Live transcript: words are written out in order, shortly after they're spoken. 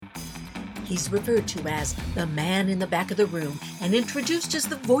He's referred to as the man in the back of the room and introduced as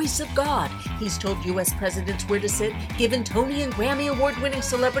the voice of God. He's told U.S. presidents where to sit, given Tony and Grammy award-winning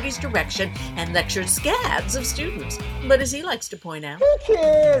celebrities direction, and lectured scads of students. But as he likes to point out, who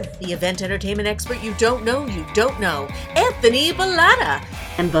cares? The event entertainment expert you don't know, Anthony Bsharah,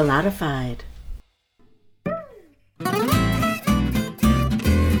 and Bsharah-fied.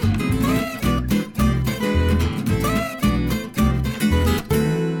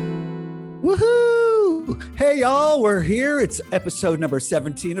 Woohoo! Hey y'all, we're here. It's episode number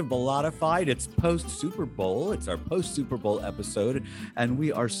 17 of Bsharah-fied. It's post-Super Bowl. It's our post-Super Bowl episode, and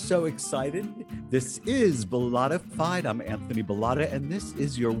we are so excited. This is Bsharah-fied. I'm Anthony Bsharah, and this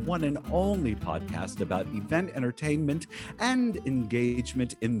is your one and only podcast about event entertainment and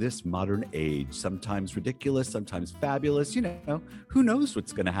engagement in this modern age. Sometimes ridiculous, sometimes fabulous. You know, who knows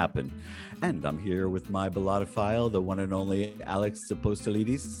what's going to happen? And I'm here with my Bsharah-file, the one and only Alex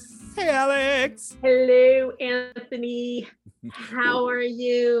Apostolidis. Hey, Alex. Hello, Anthony. How are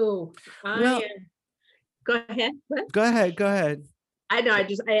you? Well, Go ahead. What? Go ahead. I know. I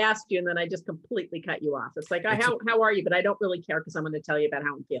asked you, and then I just completely cut you off. It's like, how are you? But I don't really care because I'm going to tell you about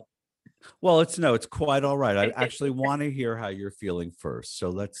how I'm feeling. Well, it's quite all right. I actually want to hear how you're feeling first. So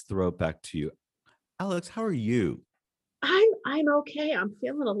let's throw it back to you. Alex, how are you? I'm okay. I'm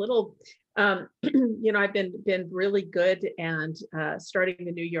feeling a little, I've been really good and starting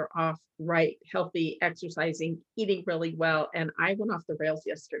the new year off right, healthy, exercising, eating really well. And I went off the rails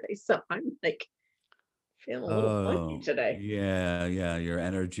yesterday. So I'm like feeling a little funky today. Yeah. Your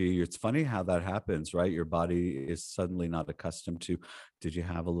energy. It's funny how that happens, right? Your body is suddenly not accustomed to. Did you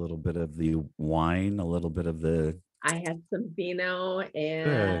have a little bit of the wine, a little bit of the? I had some vino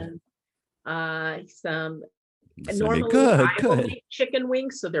and some. Normally, good. Make chicken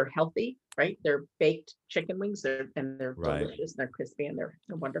wings, so they're healthy, right? They're baked chicken wings, they're right. delicious, and they're crispy, and they're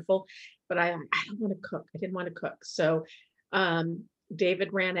wonderful. But I don't want to cook. I didn't want to cook, so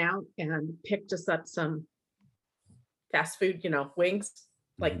David ran out and picked us up some fast food, wings,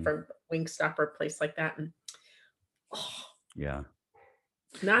 like from Wingstop or a place like that, and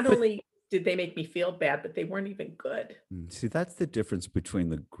not only did they make me feel bad, but they weren't even good. See, that's the difference between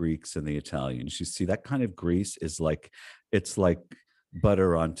the Greeks and the Italians. You see, that kind of grease is it's like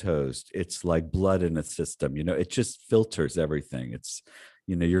butter on toast. It's like blood in a system. It just filters everything. It's,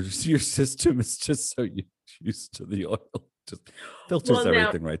 your system is just so used to the oil, just filters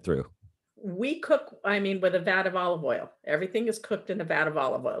everything right through. We cook, with a vat of olive oil. Everything is cooked in a vat of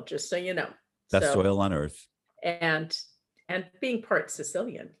olive oil, just so you know. Best oil on earth. And being part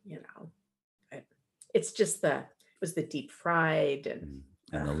Sicilian, it's just it was the deep fried and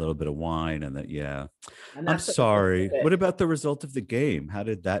a little bit of wine and that. Yeah. I'm sorry. What about the result of the game? How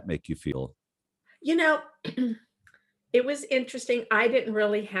did that make you feel? It was interesting. I didn't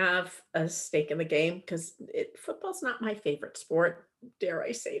really have a stake in the game because football's not my favorite sport. Dare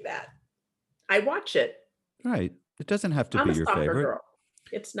I say that? I watch it. Right. It doesn't have to be your favorite. Girl.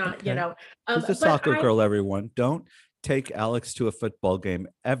 It's not, okay. She's a soccer girl, everyone. Don't take Alex to a football game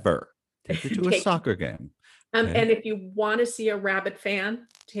ever. Take her to a soccer game. Okay. And if you want to see a rabid fan,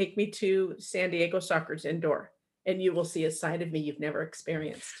 take me to San Diego Soccer's indoor, and you will see a side of me you've never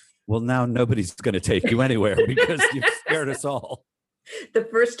experienced. Well, now nobody's going to take you anywhere because you've scared us all. The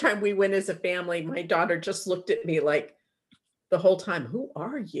first time we went as a family, my daughter just looked at me like the whole time, "Who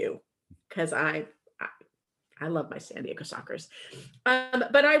are you?" Because I love my San Diego Soccers.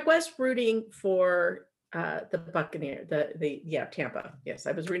 But I was rooting for the Buccaneer, Tampa. Yes,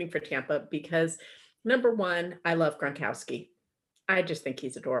 I was rooting for Tampa because number one, I love Gronkowski. I just think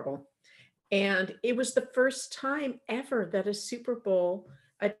he's adorable. And it was the first time ever that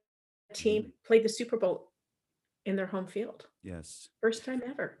a team played the Super Bowl in their home field. Yes. First time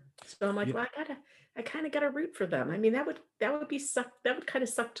ever. So I'm like, well, I kind of got to root for them. that would kind of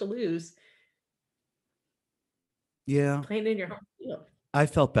suck to lose. Yeah. Playing in your home field. I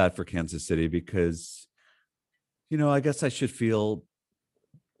felt bad for Kansas City because I guess I should feel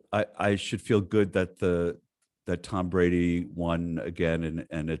good that Tom Brady won again,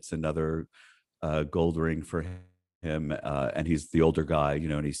 and it's another gold ring for him. And he's the older guy,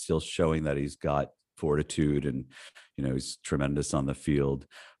 and he's still showing that he's got fortitude, and he's tremendous on the field.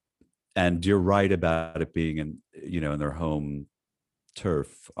 And you're right about it being in their home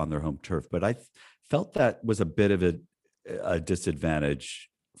turf, on their home turf. But I felt that was a bit of a disadvantage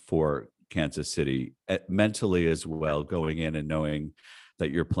for Kansas City mentally as well, going in and knowing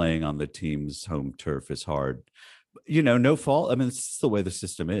that you're playing on the team's home turf is hard. No fault. It's the way the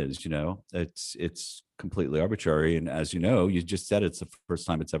system is, it's completely arbitrary. And as you just said, it's the first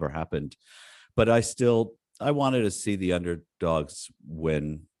time it's ever happened. But I wanted to see the underdogs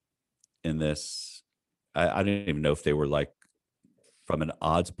win in this. I didn't even know if they were like, from an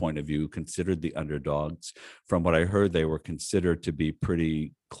odds point of view, considered the underdogs. From what I heard, they were considered to be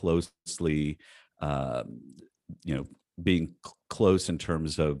pretty closely, um, being close in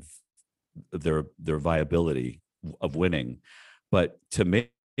terms of their viability of winning. But to me,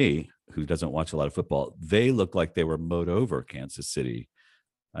 who doesn't watch a lot of football, they looked like they were mowed over Kansas City.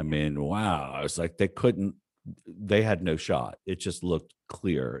 I mean, wow. I was like, they had no shot. It just looked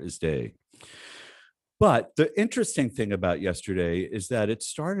clear as day. But the interesting thing about yesterday is that it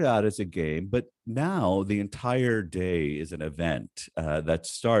started out as a game, but now the entire day is an event that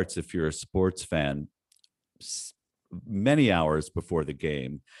starts, if you're a sports fan, many hours before the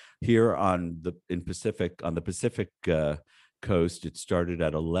game. Here on the Pacific coast, it started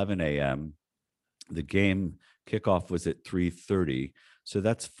at 11 a.m. The game kickoff was at 3:30, so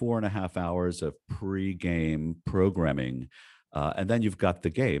that's 4.5 hours of pre-game programming, and then you've got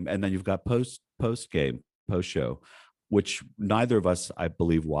the game, and then you've got post-game, post-show, which neither of us, I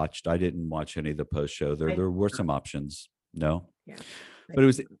believe, watched. I didn't watch any of the post-show. There were some options. No, Yeah. but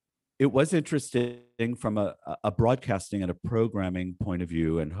it was interesting from a broadcasting and a programming point of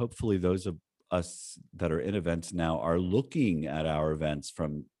view, and hopefully those of us that are in events now are looking at our events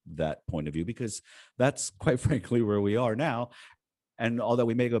from that point of view, because that's quite frankly where we are now. And although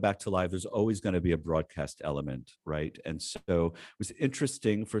we may go back to live, there's always going to be a broadcast element, right? And so it was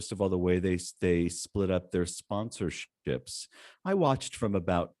interesting, first of all, the way they split up their sponsorships. I watched from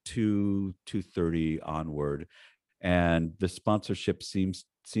about 2:30 onward, and the sponsorship seemed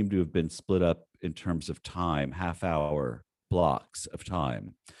to have been split up in terms of time, half-hour blocks of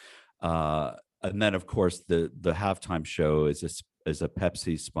time. And then, of course, the halftime show is a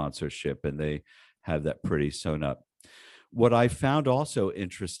Pepsi sponsorship, and they have that pretty sewn up. What I found also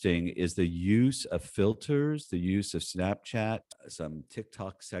interesting is the use of filters, the use of Snapchat, some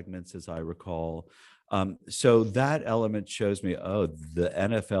TikTok segments, as I recall. So that element shows me, oh, the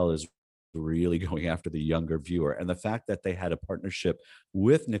NFL is really going after the younger viewer. And the fact that they had a partnership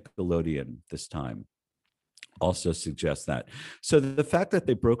with Nickelodeon this time also suggests that. So the fact that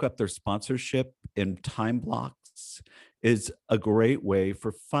they broke up their sponsorship in time blocks is a great way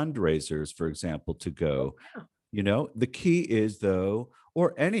for fundraisers, for example, to go. The key is, though,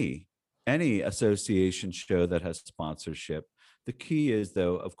 or any association show that has sponsorship, the key is,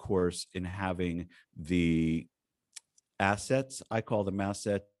 though, of course, in having the assets. I call them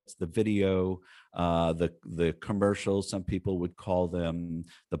assets. The video, the commercials, some people would call them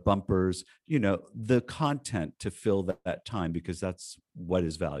the bumpers, the content to fill that time, because that's what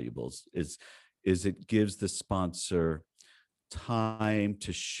is valuable, is it gives the sponsor time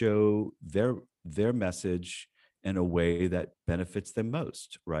to show their message in a way that benefits them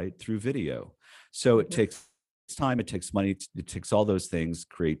most, right? Through video. So it takes time, it takes money, it takes all those things,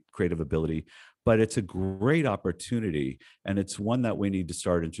 creative ability, but it's a great opportunity. And it's one that we need to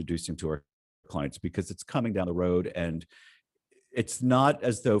start introducing to our clients, because it's coming down the road. And it's not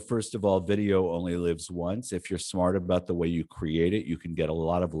as though, first of all, video only lives once. If you're smart about the way you create it, you can get a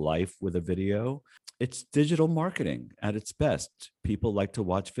lot of life with a video. It's digital marketing at its best. People like to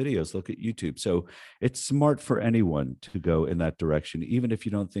watch videos, look at YouTube. So it's smart for anyone to go in that direction, even if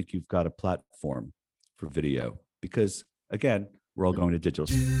you don't think you've got a platform for video, because again, we're all going to digital.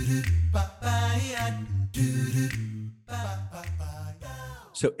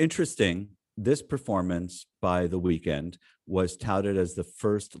 So interesting, this performance by The Weeknd was touted as the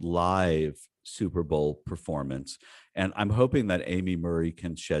first live Super Bowl performance. And I'm hoping that Amy Murray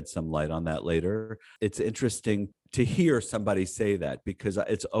can shed some light on that later. It's interesting to hear somebody say that, because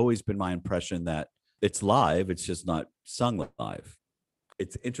it's always been my impression that it's live, it's just not sung live.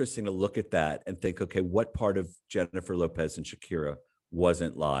 It's interesting to look at that and think, okay, what part of Jennifer Lopez and Shakira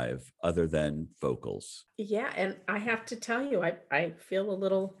wasn't live other than vocals? Yeah, and I have to tell you, I feel a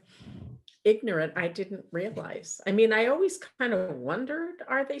little ignorant. I didn't realize. I mean, I always kind of wondered,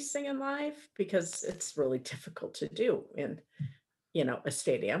 are they singing live? Because it's really difficult to do in, a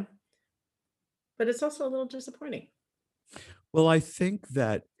stadium. But it's also a little disappointing. Well, I think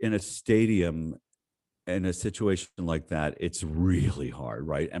that in a stadium, in a situation like that, it's really hard,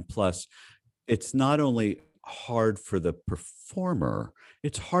 right? And plus, it's not only hard for the performer,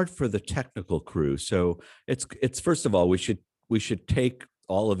 it's hard for the technical crew. So it's first of all, we should take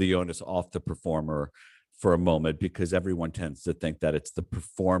all of the onus off the performer for a moment, because everyone tends to think that it's the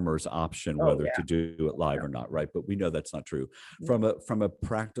performer's option whether to do it live or not, right? But we know that's not true. From a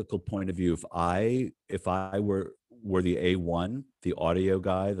practical point of view, if I were the A1, the audio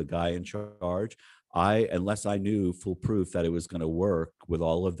guy, the guy in charge, unless I knew foolproof that it was going to work with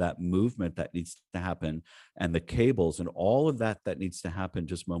all of that movement that needs to happen and the cables and all of that needs to happen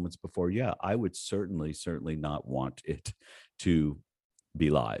just moments before, yeah, I would certainly not want it to be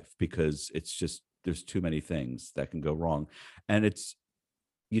live, because it's just, there's too many things that can go wrong. And it's,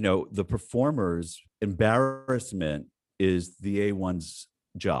 the performer's embarrassment is the A1's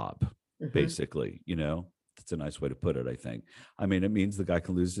job, basically, That's a nice way to put it, I think. I mean, it means the guy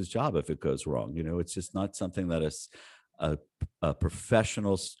can lose his job if it goes wrong. It's just not something that a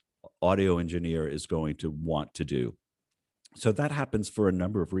professional audio engineer is going to want to do. So that happens for a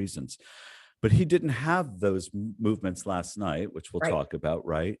number of reasons. But he didn't have those movements last night, which we'll talk about,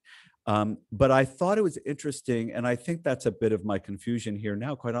 right? But I thought it was interesting, and I think that's a bit of my confusion here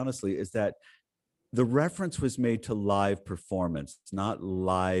now, quite honestly, is that the reference was made to live performance, not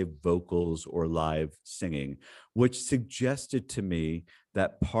live vocals or live singing, which suggested to me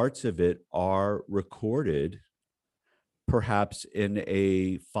that parts of it are recorded, perhaps in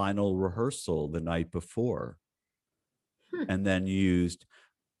a final rehearsal the night before, and then used.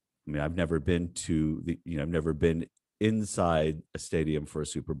 I mean, I've never been I've never been inside a stadium for a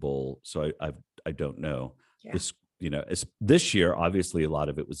Super Bowl, so I don't know. Yeah. This year, obviously, a lot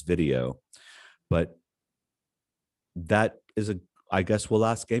of it was video, but that is I guess we'll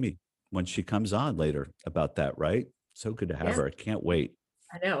ask Amy when she comes on later about that, right? So good to have her. I can't wait.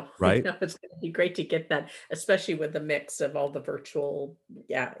 I know. Right? It's going to be great to get that, especially with the mix of all the virtual.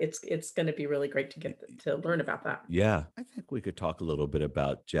 Yeah, it's going to be really great to get to learn about that. Yeah, I think we could talk a little bit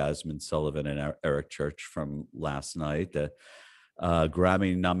about Jasmine Sullivan and Eric Church from last night. The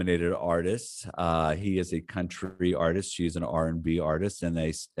Grammy-nominated artist. He is a country artist. She's an R&B artist, and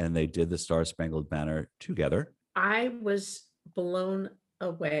they did the Star Spangled Banner together. I was blown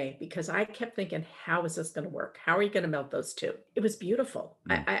away because I kept thinking, how is this going to work? How are you going to melt those two? It was beautiful.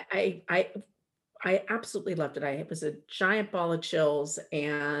 I absolutely loved it. It was a giant ball of chills,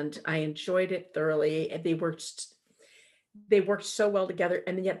 and I enjoyed it thoroughly. And they worked so well together,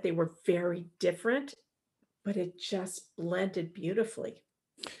 and yet they were very different, but it just blended beautifully.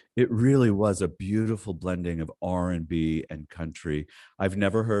 It really was a beautiful blending of R&B and country. I've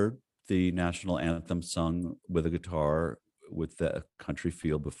never heard the national anthem sung with a guitar with the country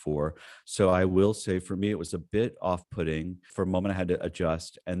feel before. So I will say, for me, it was a bit off-putting. For a moment, I had to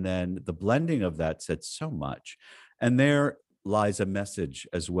adjust. And then the blending of that said so much. And there lies a message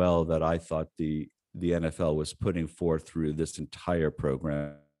as well that I thought the NFL was putting forth through this entire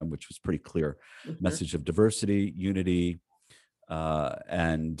program, which was pretty clear. Message of diversity, unity,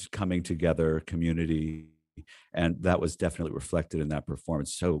 and coming together, community. And that was definitely reflected in that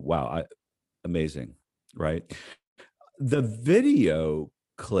performance. So, wow, amazing, right? The video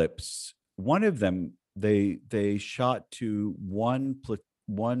clips, one of them, they shot to one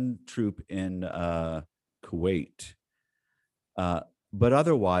troop in Kuwait, but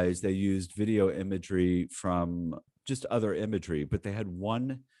otherwise they used video imagery from just other imagery. But they had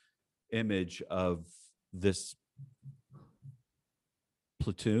one image of this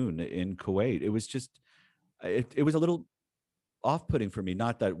platoon in Kuwait. It was just, it was a little off-putting for me.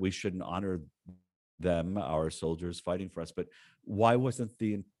 Not that we shouldn't honor them, our soldiers fighting for us, but why wasn't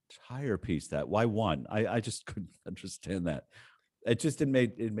the entire piece that? Why one? I just couldn't understand that. It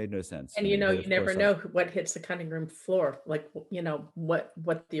made no sense. And you never know what hits the cutting room floor, like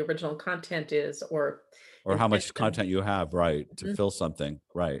what the original content is, or how much content you have, right, to fill something,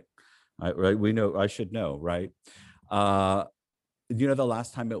 right? Right. We know. I should know, right? The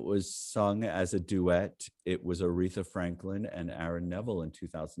last time it was sung as a duet, it was Aretha Franklin and Aaron Neville in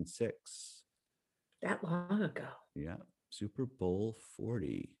 2006. That long ago. Yeah. Super Bowl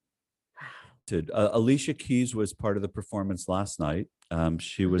 40. Wow. Alicia Keys was part of the performance last night.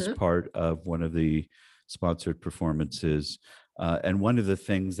 She was part of one of the sponsored performances. And one of the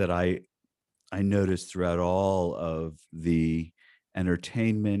things that I noticed throughout all of the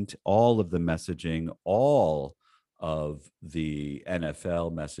entertainment, all of the messaging, all of the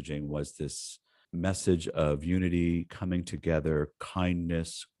NFL messaging was this message of unity, coming together,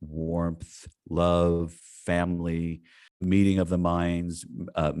 kindness, warmth, love, family, meeting of the minds,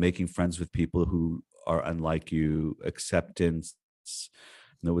 making friends with people who are unlike you, acceptance.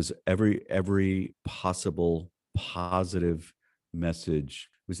 And there was every possible positive message.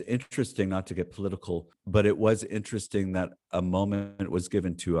 It was interesting, not to get political, but it was interesting that a moment was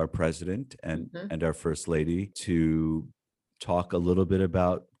given to our president and our first lady to talk a little bit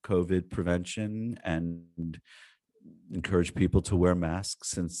about COVID prevention and encourage people to wear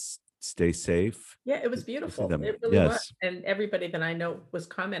masks and stay safe. Yeah, it was beautiful. It really was. And everybody that I know was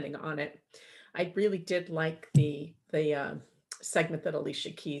commenting on it. I really did like the segment that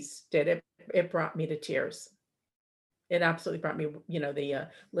Alicia Keys did. It it brought me to tears. It absolutely brought me, the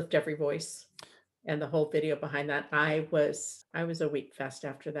Lift Every Voice and the whole video behind that. I was a weak fest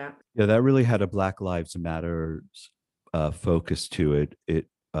after that. Yeah, that really had a Black Lives Matter focus to it.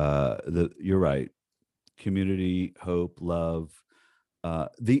 You're right. Community, hope, love,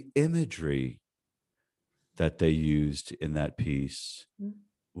 the imagery that they used in that piece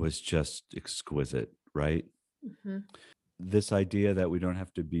was just exquisite, right? Mm-hmm. This idea that we don't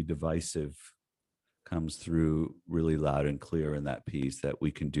have to be divisive comes through really loud and clear in that piece, that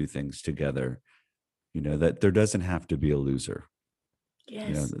we can do things together, that there doesn't have to be a loser.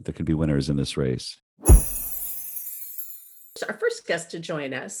 Yes. There can be winners in this race. Our first guest to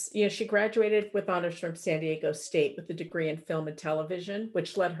join us, she graduated with honors from San Diego State with a degree in film and television,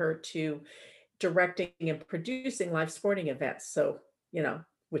 which led her to directing and producing live sporting events. So,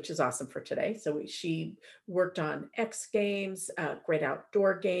 which is awesome for today. So she worked on X Games, Great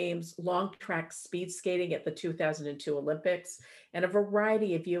Outdoor Games, long track speed skating at the 2002 Olympics, and a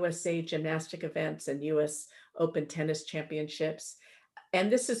variety of USA gymnastic events and US Open tennis championships.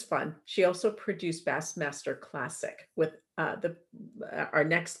 And this is fun. She also produced Bassmaster Classic with our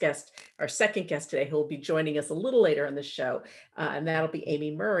next guest, our second guest today, who will be joining us a little later in the show, and that'll be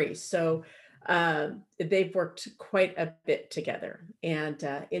Amy Murray. So they've worked quite a bit together. And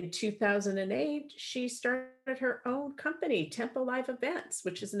in 2008, she started her own company, Tempo Live Events,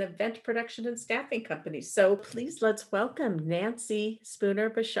 which is an event production and staffing company. So please let's welcome Nancy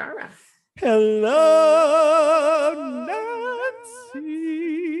Spooner-Bsharah. Hello, Nancy.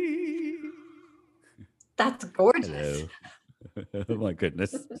 That's gorgeous. Hello. Oh my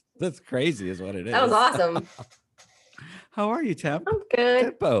goodness. That's crazy is what it is. That was awesome. How are you, Temp? I'm good.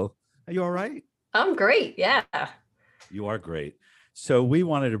 Tempo, are you all right? I'm great. Yeah. You are great. So we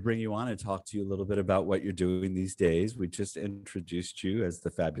wanted to bring you on and talk to you a little bit about what you're doing these days. We just introduced you as the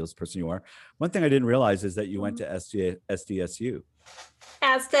fabulous person you are. One thing I didn't realize is that you went to SDSU.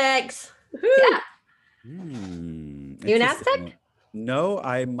 Aztecs. Woo-hoo. Yeah. You an Aztec? No,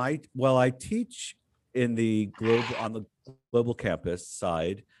 I might. Well, I teach in the global campus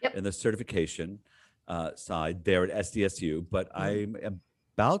side, Yep. in the certification side there at SDSU, but I'm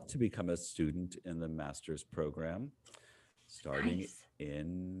about to become a student in the master's program starting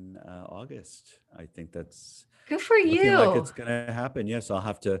in August. I think that's good for looking you. like it's going to happen. Yes, we'll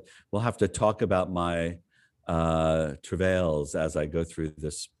have to talk about my travails as I go through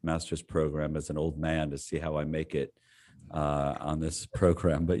this master's program as an old man to see how I make it on this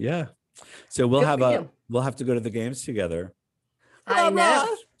program. But yeah, so we'll have to go to the games together. I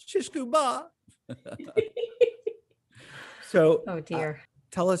know. So, oh dear.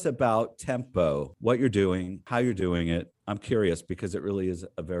 Tell us about Tempo, what you're doing, how you're doing it. I'm curious because it really is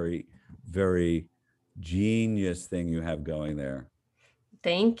a very, very genius thing you have going there.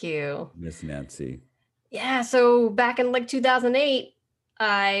 Thank you, Miss Nancy. Yeah. So back in like 2008,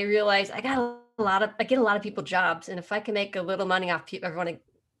 I realized I get a lot of people jobs, and if I can make a little money off everyone I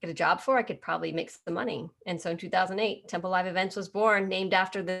get a job for, I could probably make some money. And so in 2008, Tempo Live Events was born, named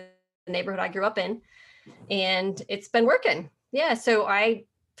after the neighborhood I grew up in, and it's been working. Yeah. So I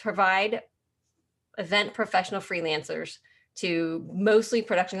provide event professional freelancers to mostly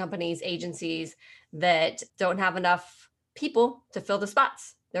production companies, agencies that don't have enough people to fill the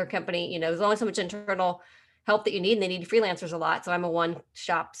spots. Their company, there's only so much internal help that you need, and they need freelancers a lot. So I'm a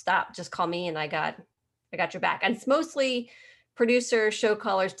one-stop shop. Just call me and I got your back. And it's mostly producers, show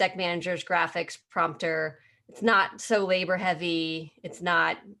callers, deck managers, graphics, prompter. It's not so labor heavy. It's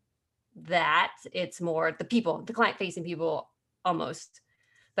not that. It's more the people, the client-facing people almost.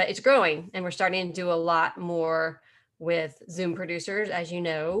 But it's growing, and we're starting to do a lot more with Zoom producers, as you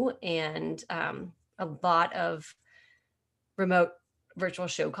know, and a lot of remote virtual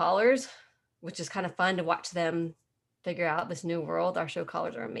show callers, which is kind of fun to watch them figure out this new world. Our show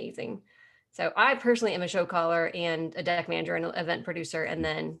callers are amazing. So I personally am a show caller and a deck manager and an event producer. And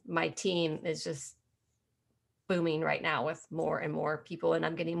then my team is just booming right now with more and more people, and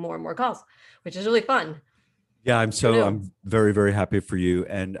I'm getting more and more calls, which is really fun. Yeah, I'm very, very happy for you.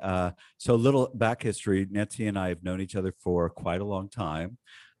 And so a little back history, Nancy and I have known each other for quite a long time.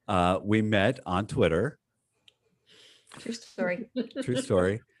 We met on Twitter. True story. True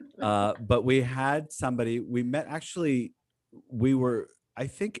story. But we met actually, we were, I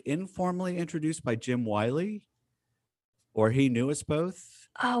think, informally introduced by Jim Wiley, or he knew us both.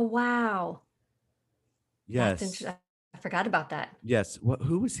 Oh, wow. Yes. I forgot about that. Yes.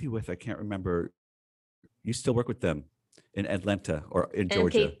 Who was he with? I can't remember. You still work with them in Atlanta or in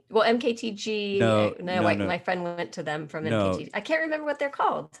Georgia? MKTG. No, my friend went to them from MKTG. I can't remember what they're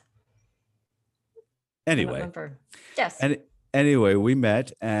called. Anyway. Yes. anyway, we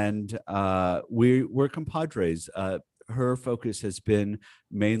met, and we're compadres. Her focus has been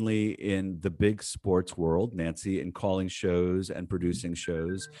mainly in the big sports world, Nancy, in calling shows and producing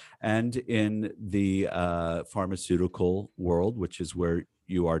shows, and in the pharmaceutical world, which is where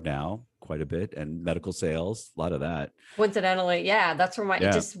you are now quite a bit, and medical sales, a lot of that. Coincidentally, yeah, that's where it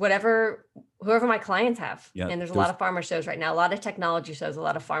Yeah. just whoever my clients have. Yeah, And there's a lot of pharma shows right now, a lot of technology shows, a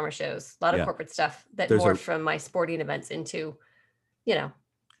lot of pharma shows, a lot of Yeah. corporate stuff that There's morphed from my sporting events into,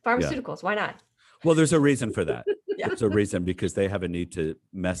 pharmaceuticals. Why not? Well, there's a reason for that. Yeah. There's a reason, because they have a need to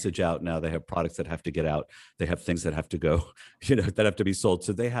message out now. They have products that have to get out. They have things that have to go, that have to be sold.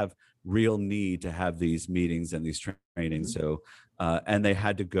 So they have real need to have these meetings and these trainings. So, and they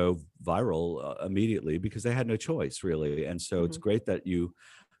had to go viral immediately because they had no choice, really. And so it's great that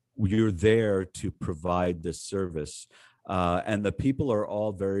you're there to provide this service. And the people are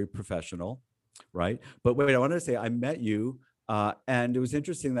all very professional, right? But wait, I wanted to say, I met you. And it was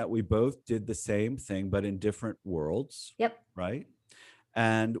interesting that we both did the same thing, but in different worlds. Yep. Right.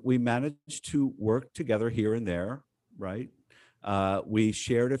 And we managed to work together here and there. Right. We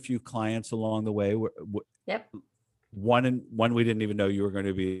shared a few clients along the way. Yep. One we didn't even know you were going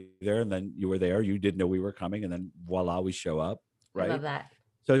to be there, and then you were there. You didn't know we were coming, and then voila, we show up. Right. I love that.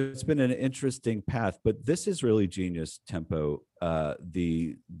 So it's been an interesting path, but this is really genius, Tempo,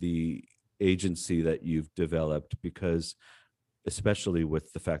 the agency that you've developed, because especially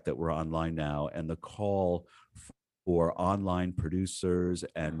with the fact that we're online now, and the call for online producers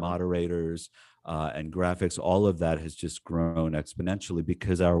and moderators and graphics, all of that has just grown exponentially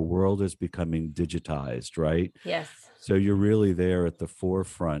because our world is becoming digitized, right? Yes. So you're really there at the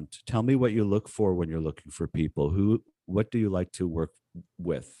forefront. Tell me what you look for when you're looking for people. What do you like to work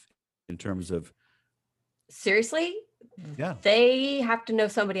with in terms of? Seriously? Yeah. They have to know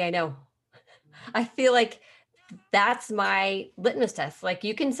somebody I know. I feel like that's my litmus test. Like,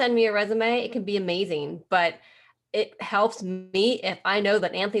 you can send me a resume, it can be amazing, but it helps me if I know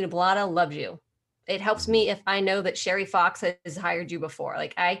that Anthony Bellata loves you. It helps me if I know that Sherry Fox has hired you before.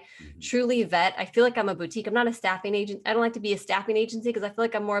 Like, I truly vet. I feel like I'm a boutique. I'm not a staffing agent. I don't like to be a staffing agency because I feel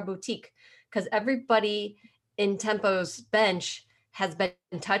like I'm more a boutique, because everybody in Tempo's bench has been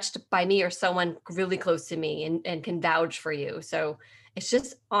touched by me or someone really close to me and can vouch for you. So it's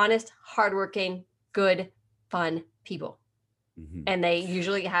just honest, hardworking, good, fun people. And they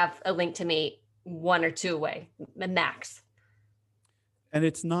usually have a link to me 1 or 2 away, max. And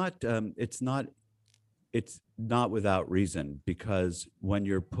it's not without reason, because when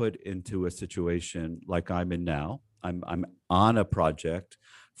you're put into a situation like I'm in now, I'm on a project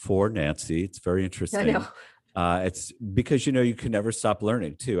for Nancy. It's very interesting. I know. It's because, you can never stop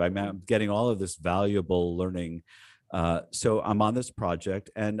learning too. I'm getting all of this valuable learning. So I'm on this project,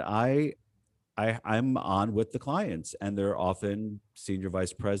 and I'm on with the clients, and they're often senior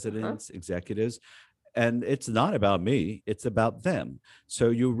vice presidents, executives, and it's not about me, it's about them.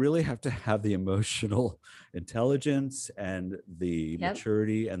 So you really have to have the emotional intelligence and the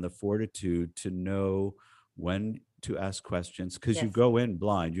maturity and the fortitude to know when to ask questions, because you go in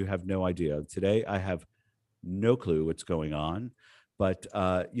blind. You have no idea. Today, I have no clue what's going on. But,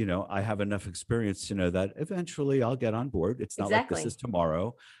 I have enough experience to know that eventually I'll get on board. It's not like this is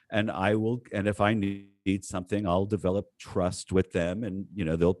tomorrow. And and if I need something, I'll develop trust with them, and,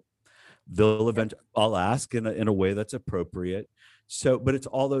 they'll eventually, I'll ask in a way that's appropriate. So, but it's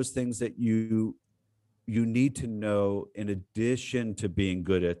all those things that you need to know in addition to being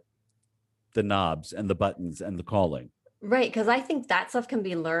good at the knobs and the buttons and the calling. Right. Because I think that stuff can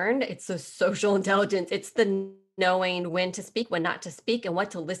be learned. It's the social intelligence. It's the knowing when to speak, when not to speak, and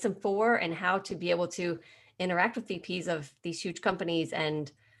what to listen for, and how to be able to interact with VPs of these huge companies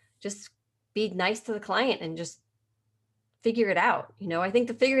and just be nice to the client and just figure it out. I think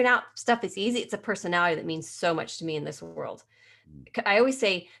the figuring out stuff is easy. It's a personality that means so much to me in this world. I always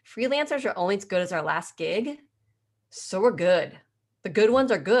say freelancers are only as good as our last gig. So we're good. The good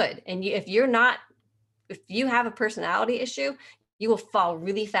ones are good. And if you have a personality issue, you will fall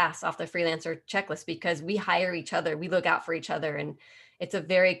really fast off the freelancer checklist, because we hire each other. We look out for each other. And it's a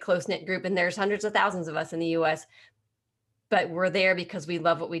very close-knit group. And there's hundreds of thousands of us in the US, but we're there because we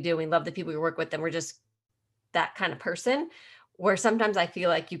love what we do. We love the people we work with. And we're just that kind of person, where sometimes I feel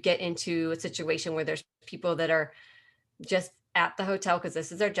like you get into a situation where there's people that are just at the hotel because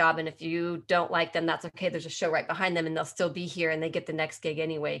this is their job. And if you don't like them, that's okay. There's a show right behind them, and they'll still be here, and they get the next gig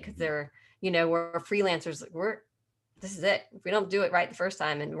anyway, because they're, we're freelancers. This is it. If we don't do it right the first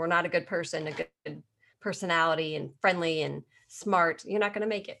time, and we're not a good person, a good personality and friendly and smart, you're not going to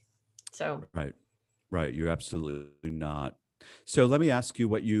make it. So. Right. You're absolutely not. So let me ask you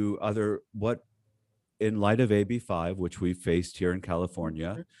what in light of AB5, which we faced here in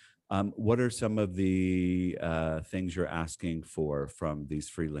California, what are some of the things you're asking for from these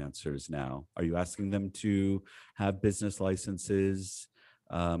freelancers now? Are you asking them to have business licenses?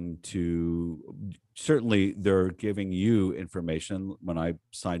 Certainly they're giving you information. When I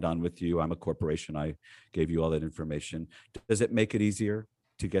signed on with you, I'm a corporation, I gave you all that information. Does it make it easier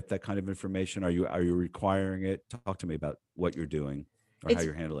to get that kind of information? Are you requiring it? Talk to me about what you're doing or how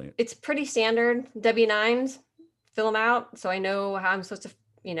you're handling it. It's pretty standard W-9s, fill them out. So I know how I'm supposed to,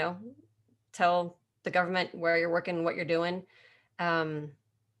 tell the government where you're working, what you're doing.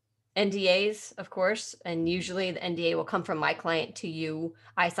 NDAs, of course, and usually the NDA will come from my client to you.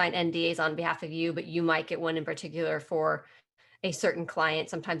 I sign NDAs on behalf of you, but you might get one in particular for a certain client.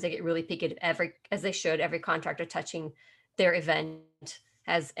 Sometimes they get really picky as they should. Every contractor touching their event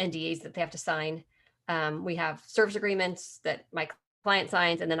has NDAs that they have to sign. We have service agreements that my client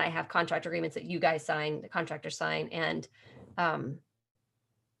signs, and then I have contract agreements that you guys sign, the contractors sign, and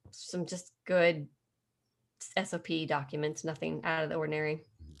some just good SOP documents, nothing out of the ordinary.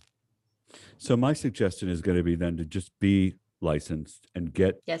 So my suggestion is going to be then to just be licensed and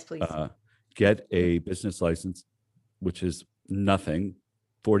get yes, please. Get a business license, which is nothing,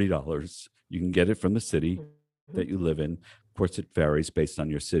 $40. You can get it from the city that you live in. Of course, it varies based on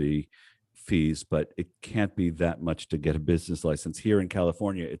your city fees, but it can't be that much to get a business license. Here in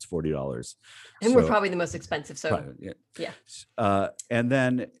California, it's $40. And we're probably the most expensive. So yeah. And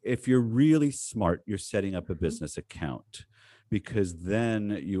then if you're really smart, you're setting up a business account, because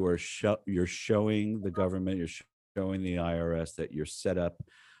then you are you're showing the government, you're showing the IRS that you're set up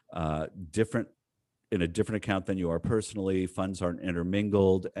in a different account than you are personally. Funds aren't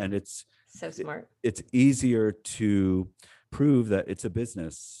intermingled, and it's so smart. It's easier to prove that it's a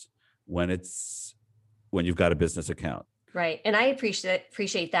business when you've got a business account. Right. And I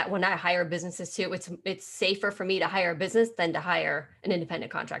appreciate that when I hire businesses too. It's safer for me to hire a business than to hire an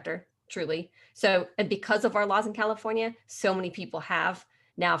independent contractor, truly. So, and because of our laws in California, so many people have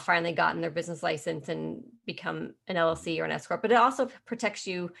now finally gotten their business license and become an LLC or an S corp. But it also protects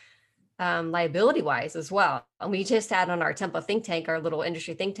you liability wise as well. And we just had on our Tempo think tank, our little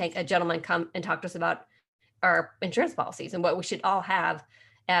industry think tank, a gentleman come and talk to us about our insurance policies and what we should all have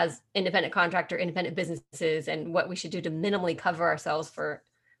as independent contractor, independent businesses, and what we should do to minimally cover ourselves for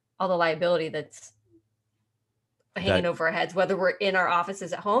all the liability that's hanging over our heads, whether we're in our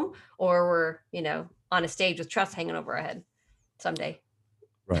offices at home or we're, on a stage with trusts hanging over our head someday.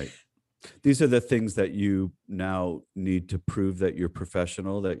 Right. These are the things that you now need to prove that you're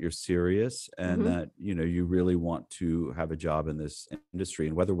professional, that you're serious, and that, you really want to have a job in this industry.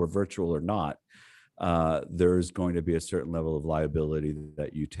 And whether we're virtual or not, there's going to be a certain level of liability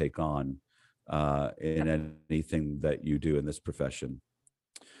that you take on in anything that you do in this profession.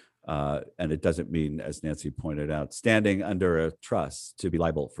 And it doesn't mean, as Nancy pointed out, standing under a trust to be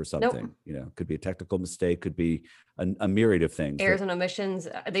liable for something. Nope. Could be a technical mistake, could be a myriad of things. Errors and omissions.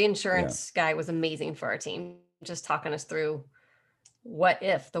 The insurance guy was amazing for our team, just talking us through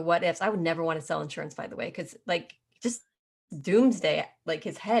the what ifs. I would never want to sell insurance, by the way, because just doomsday,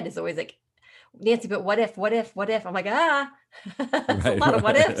 his head is always like, Nancy, but what if? I'm like, it's a lot of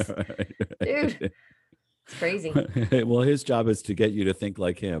what ifs, dude. It's crazy. Well, his job is to get you to think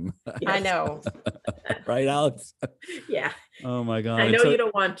like him. I know. Right, Alex? Yeah. Oh my God. I know you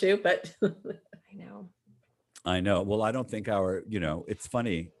don't want to, but I know. Well, I don't think it's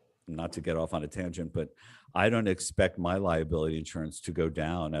funny, not to get off on a tangent, but I don't expect my liability insurance to go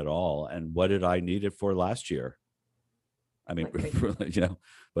down at all. And what did I need it for last year? I mean,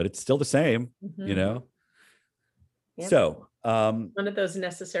 but it's still the same, Yep. So one of those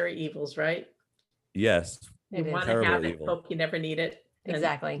necessary evils, right? Yes. You want to have it, hope you never need it.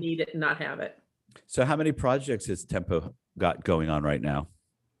 Exactly. Need it and not have it. So how many projects has Tempo got going on right now?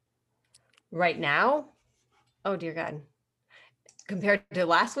 Right now? Oh, dear God. Compared to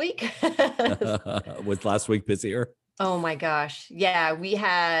last week? Was last week busier? Oh my gosh. Yeah, we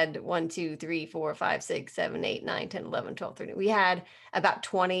had 1, 2, 3, 4, 5, 6, 7, 8, 9, 10, 11, 12, 13. We had about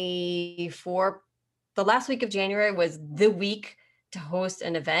 24. The last week of January was the week to host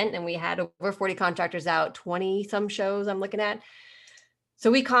an event, and we had over 40 contractors out, 20 some shows I'm looking at.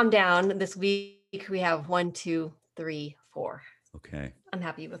 So we calmed down. This week we have 1, 2, 3, 4. Okay. I'm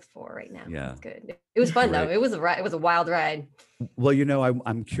happy with 4 right now. Yeah. That's good. It was fun though. It was a wild ride. Well,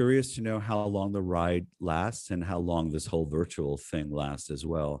 I'm curious to know how long the ride lasts and how long this whole virtual thing lasts as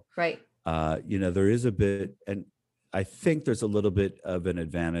well. Right. There is a bit, and I think there's a little bit of an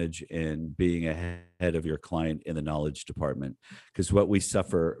advantage in being ahead of your client in the knowledge department, because what we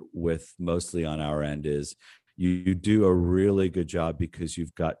suffer with mostly on our end is you do a really good job because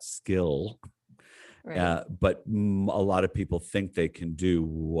you've got skill Right. But a lot of people think they can do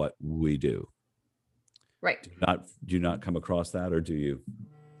what we do. Right. Do you not come across that, or do you?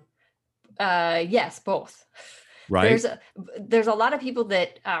 Yes, both. Right. There's a lot of people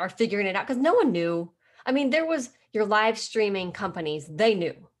that are figuring it out because no one knew. I mean, there was your live streaming companies, they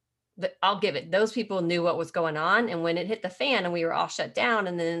knew. I'll give it. Those people knew what was going on. And when it hit the fan and we were all shut down,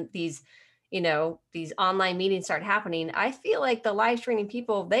 and then these online meetings started happening, I feel like the live streaming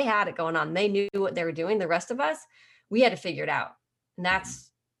people, they had it going on. They knew what they were doing. The rest of us, we had to figure it out. And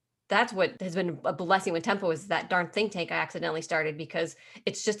that's what has been a blessing with Tempo, is that darn think tank I accidentally started, because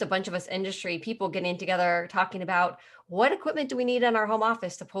it's just a bunch of us industry people getting together, talking about what equipment do we need in our home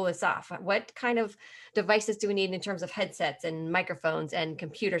office to pull this off? What kind of devices do we need in terms of headsets and microphones and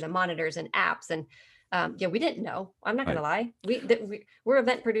computers and monitors and apps? And we didn't know. I'm not going to lie. We're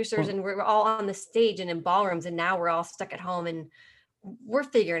event producers, and we're all on the stage and in ballrooms, and now we're all stuck at home and we're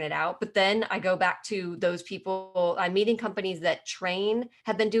figuring it out. But then I go back to those people. I'm meeting companies that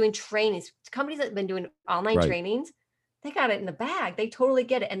have been doing trainings, companies that have been doing online trainings. They got it in the bag. They totally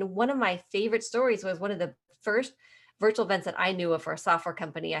get it. And one of my favorite stories was one of the first virtual events that I knew of for a software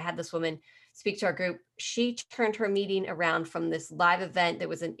company. I had this woman speak to our group. She turned her meeting around from this live event that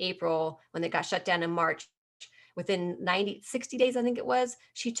was in April when they got shut down in March. Within 60 days, I think it was,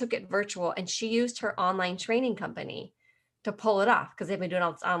 she took it virtual, and she used her online training company to pull it off, because they've been doing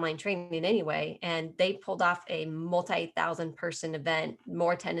all this online training anyway. And they pulled off a multi-thousand person event,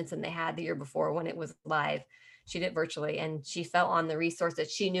 more attendance than they had the year before when it was live. She did it virtually, and she fell on the resource that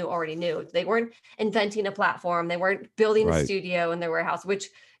she already knew. They weren't inventing a platform. They weren't building a studio in their warehouse, which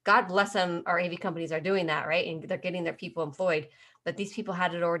God bless them. Our AV companies are doing that, right? And they're getting their people employed, but these people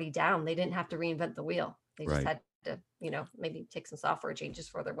had it already down. They didn't have to reinvent the wheel. They just had to, maybe take some software changes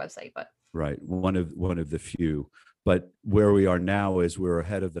for their website, but one of the few. But where we are now is we're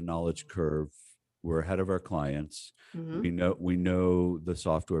ahead of the knowledge curve. We're ahead of our clients. Mm-hmm. We know the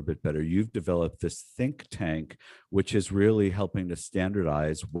software a bit better. You've developed this think tank, which is really helping to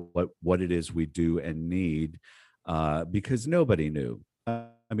standardize what it is we do and need, because nobody knew.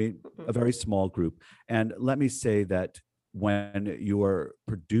 I mean, a very small group. And let me say that when you are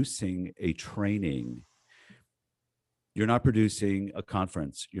producing a training, you're not producing a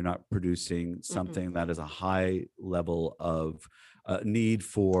conference. You're not producing something that is a high level of need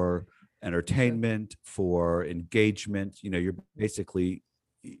for entertainment, for engagement. You're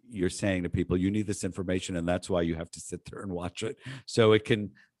saying to people, you need this information, and that's why you have to sit there and watch it. So it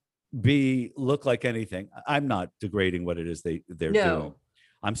can look like anything. I'm not degrading what it is they're doing.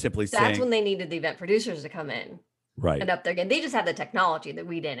 I'm simply saying that's when they needed the event producers to come in. Right. And up there again, they just had the technology that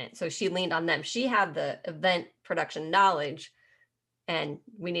we didn't. So she leaned on them. She had the event production knowledge, and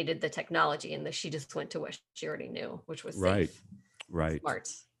we needed the technology. And she just went to what she already knew, which was safe, smart.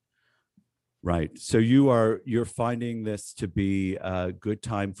 Right. So you're finding this to be a good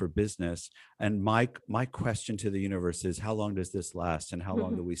time for business. And my question to the universe is, how long does this last, and how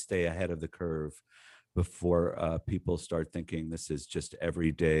long do we stay ahead of the curve before people start thinking this is just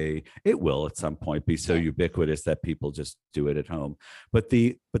every day? It will at some point be so ubiquitous that people just do it at home. But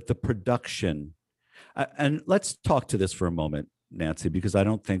the production, and let's talk to this for a moment, Nancy, because I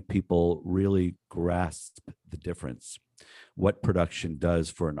don't think people really grasp the difference, what production does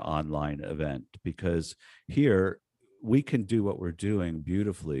for an online event. Because here we can do what we're doing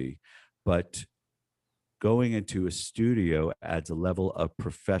beautifully, but going into a studio adds a level of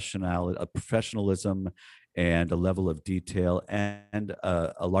professionalism and a level of detail and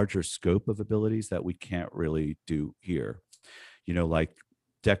a larger scope of abilities that we can't really do here. Like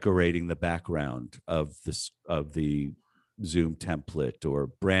decorating the background of the Zoom template, or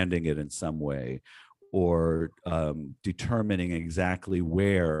branding it in some way, or determining exactly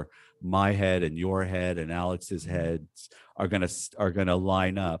where my head and your head and Alex's heads are gonna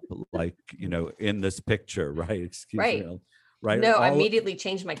line up, like in this picture, right? Excuse me, right? No, I immediately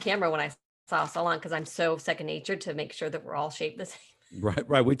changed my camera when I saw Salon, because I'm so second nature to make sure that we're all shaped the same.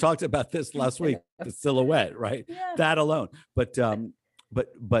 Right. We talked about this last week, the silhouette, right? Yeah. That alone. But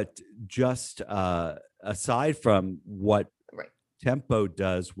just aside from what Tempo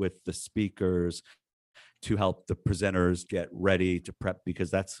does with the speakers to help the presenters get ready to prep,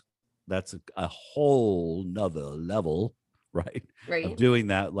 because that's a whole nother level, right? Of doing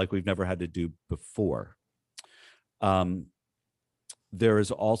that like we've never had to do before. There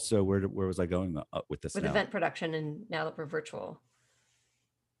is also, where was I going with this? With now? Event production, and now that we're virtual.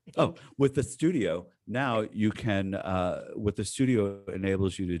 With the studio now, you can what the studio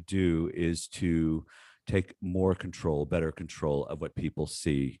enables you to do is to take better control of what people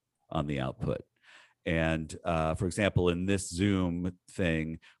see on the output. And for example, in this Zoom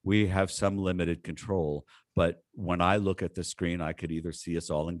thing, we have some limited control. But when I look at the screen, I could either see us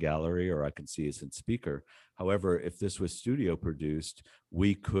all in gallery or I can see us in speaker. However, if this was studio produced,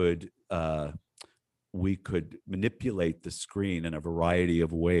 we could manipulate the screen in a variety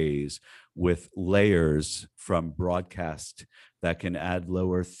of ways with layers from broadcast that can add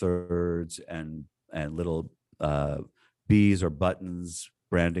lower thirds and little B's or buttons,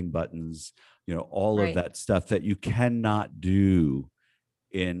 branding buttons, all of Right. that stuff that you cannot do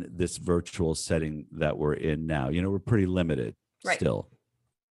in this virtual setting that we're in now. We're pretty limited Right. still.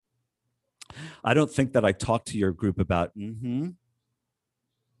 I don't think that I talked to your group about, but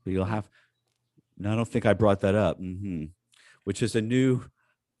you'll have, no, I don't think I brought that up, which is a new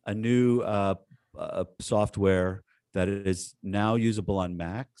software that is now usable on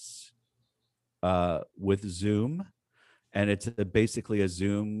Macs with Zoom. And it's basically a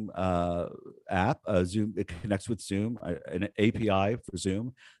Zoom app. Zoom, it connects with Zoom, an API for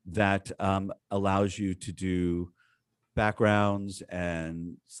Zoom that allows you to do backgrounds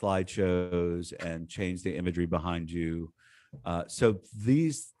and slideshows and change the imagery behind you. So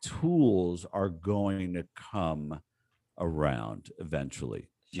these tools are going to come around eventually.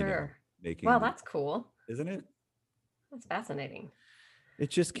 Sure. Making, well, that's cool. Isn't it? That's fascinating. It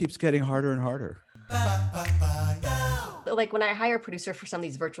just keeps getting harder and harder. Like when I hire a producer for some of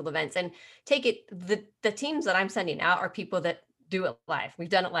these virtual events, and take it, the teams that I'm sending out are people that do it live. We've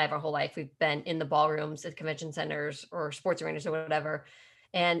done it live our whole life. We've been in the ballrooms at convention centers or sports arenas or whatever.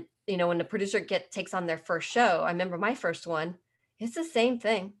 And when the producer takes on their first show, I remember my first one, it's the same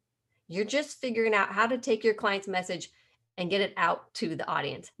thing. You're just figuring out how to take your client's message and get it out to the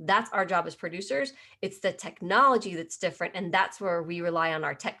audience. That's our job as producers. It's the technology that's different. And that's where we rely on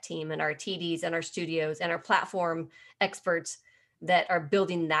our tech team and our TDs and our studios and our platform experts that are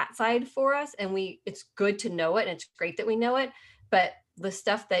building that side for us. And it's good to know it. And it's great that we know it. But the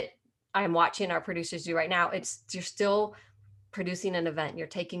stuff that I'm watching our producers do right now, you're still producing an event. You're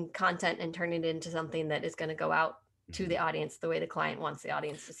taking content and turning it into something that is going to go out to the audience the way the client wants the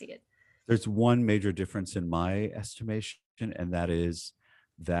audience to see it. There's one major difference in my estimation, and that is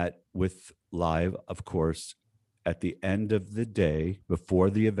that with live, of course, at the end of the day, before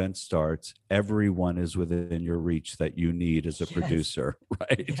the event starts, everyone is within your reach that you need as a producer,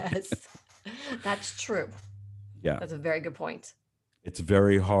 right? Yes, that's true. Yeah. That's a very good point. It's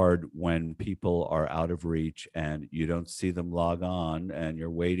very hard when people are out of reach and you don't see them log on and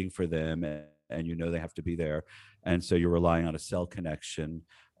you're waiting for them and they have to be there. And so you're relying on a cell connection.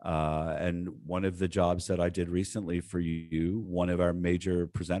 And one of the jobs that I did recently for you, one of our major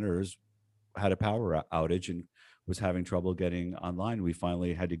presenters had a power outage and was having trouble getting online. We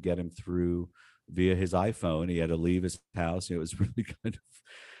finally had to get him through via his iPhone. He had to leave his house. It was really kind of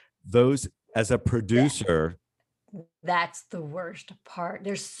those as a producer. That's the worst part.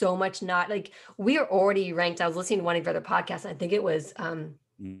 There's so much we are already ranked. I was listening to one of your other podcasts. I think it was,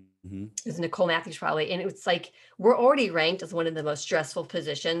 it was Nicole Matthews probably. And it's like, we're already ranked as one of the most stressful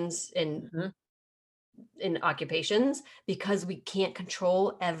positions in occupations because we can't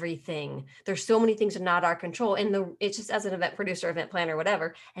control everything. There's so many things are not our control. And it's just as an event producer, event planner,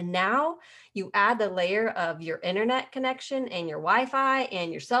 whatever. And now you add the layer of your internet connection and your Wi-Fi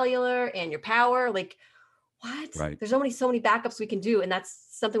and your cellular and your power, what? Right. There's only so many backups we can do. And that's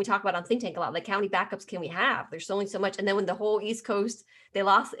something we talk about on Think Tank a lot. Like, how many backups can we have? There's only so much. And then when the whole East Coast, they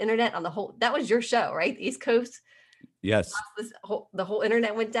lost the internet on that was your show, right? The East Coast. Yes. The whole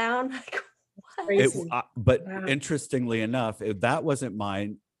internet went down. What? But interestingly enough, that wasn't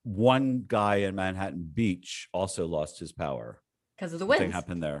mine. One guy in Manhattan Beach also lost his power. Because of the winds. Something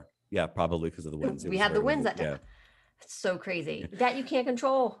happened there. Yeah, probably because of the winds. We had the winds that day. Yeah. It's so crazy. That you can't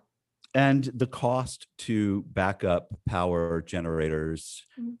control. And the cost to back up power generators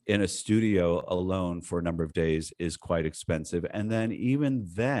in a studio alone for a number of days is quite expensive. And then even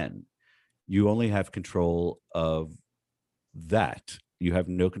then, you only have control of that. You have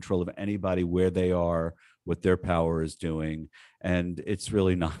no control of anybody, where they are, what their power is doing. And it's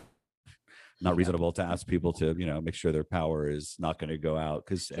really not reasonable to ask people to, make sure their power is not going to go out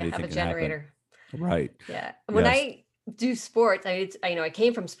because anything can happen. Right. Yeah. When I do sports, I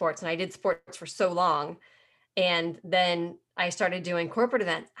came from sports and I did sports for so long. And then I started doing corporate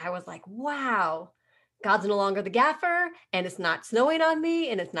events. I was like, wow, God's no longer the gaffer, and it's not snowing on me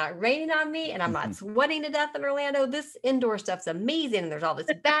and it's not raining on me and I'm not sweating to death in Orlando. This indoor stuff's amazing. And there's all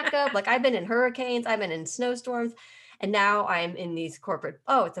this backup. I've been in hurricanes, I've been in snowstorms, and now I'm in these corporate,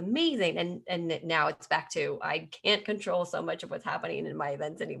 it's amazing. And now it's back to, I can't control so much of what's happening in my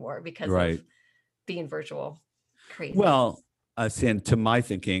events anymore because of being virtual. Crazy. Well, and to my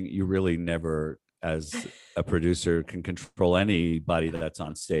thinking, you really never as a producer, can control anybody that's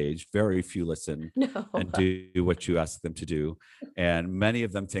on stage. Very few listen No. and do what you ask them to do. And many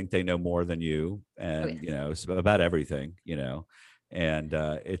of them think they know more than you, and, about everything, and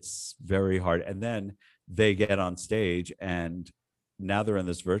it's very hard. And then they get on stage, and now they're in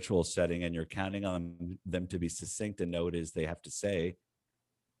this virtual setting, and you're counting on them to be succinct and know what it is they have to say,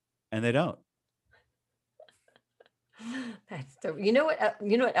 and they don't. That's so, you know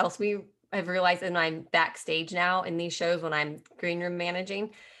what else I've realized, and I'm backstage now in these shows when I'm green room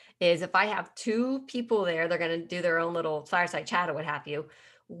managing, is if I have two people there, they're going to do their own little fireside chat or what have you.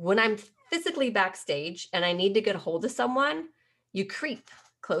 When I'm physically backstage and I need to get a hold of someone, you creep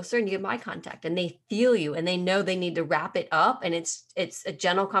closer and you get eye contact, and they feel you, and they know they need to wrap it up, and it's a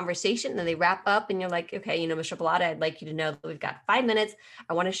gentle conversation, and they wrap up, and you're like, okay, Mr. Bellata, I'd like you to know that we've got 5 minutes.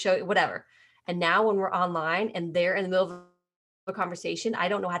 I want to show you whatever. And now when we're online and they're in the middle of a conversation, I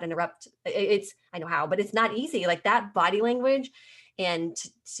don't know how to interrupt. I know how, but it's not easy. Like that body language, and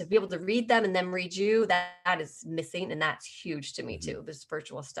to be able to read them and them read you, that is missing. And that's huge to me too, this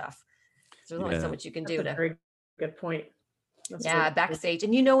virtual stuff. There's only so much you can do. Very good point. That's backstage.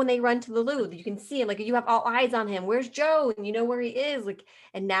 And when they run to the loo, you can see him, like you have all eyes on him. Where's Joe? And you know where he is. Like,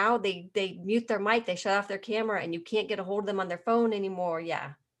 and now they mute their mic, they shut off their camera, and you can't get a hold of them on their phone anymore.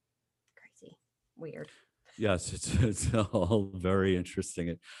 Yeah. Crazy. Weird. Yes, it's all very interesting.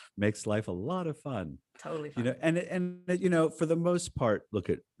 It makes life a lot of fun. Totally fun. And for the most part,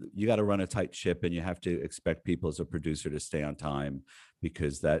 you got to run a tight ship, and you have to expect people as a producer to stay on time,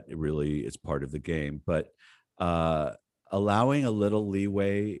 because that really is part of the game. But allowing a little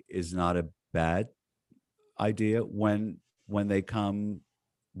leeway is not a bad idea when they come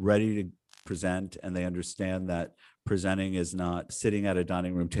ready to present, and they understand that presenting is not sitting at a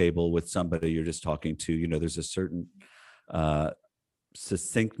dining room table with somebody you're just talking to. There's a certain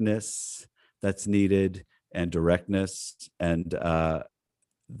succinctness that's needed, and directness, and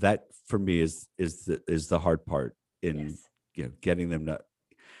that for me is the hard part in getting them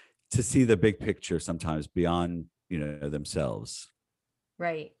to see the big picture sometimes beyond themselves.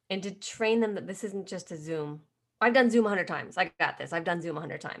 Right. And to train them that this isn't just a Zoom. I've done Zoom 100 times. I got this. I've done Zoom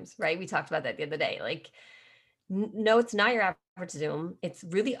 100 times, right? We talked about that the other day. Like, no, it's not your average Zoom. It's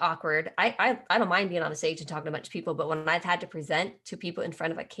really awkward. I don't mind being on a stage and talking to a bunch of people, but when I've had to present to people in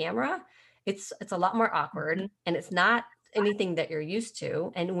front of a camera, it's a lot more awkward, and it's not anything that you're used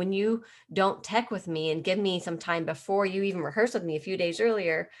to. And when you don't tech with me and give me some time before you even rehearse with me a few days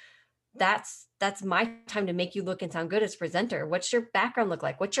earlier, that's my time to make you look and sound good as a presenter. What's your background look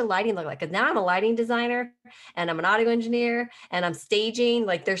like? What's your lighting look like? Because now I'm a lighting designer, and I'm an audio engineer, and I'm staging.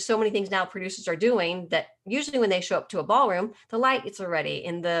 Like, there's so many things now producers are doing that usually when they show up to a ballroom, the lights are ready,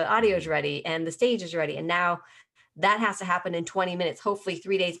 and the audio is ready, and the stage is ready. And now that has to happen in 20 minutes, hopefully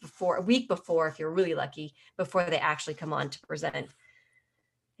 3 days before, a week before, if you're really lucky, before they actually come on to present.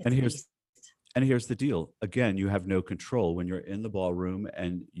 And here's the deal. Again, you have no control when you're in the ballroom,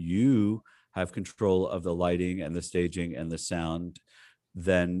 and you have control of the lighting and the staging and the sound.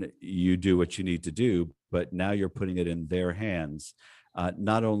 Then you do what you need to do, but now you're putting it in their hands,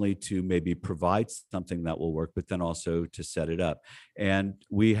 not only to maybe provide something that will work, but then also to set it up. And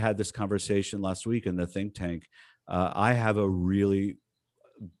we had this conversation last week in the think tank. I have a really,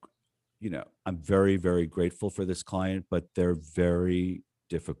 I'm very, very grateful for this client, but they're very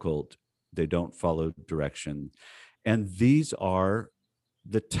difficult. They don't follow direction. And these are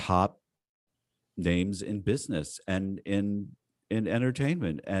the top names in business and in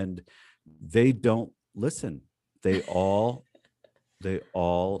entertainment, and they don't listen. They all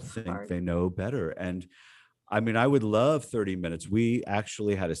think they know better. And I mean, I would love 30 minutes. We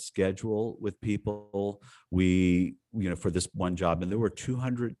actually had a schedule with people. We, for this one job, and there were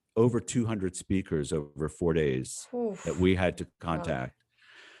over 200 speakers over 4 days that we had to contact.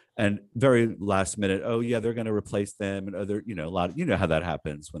 And very last minute, oh yeah, they're going to replace them, and other, a lot. How that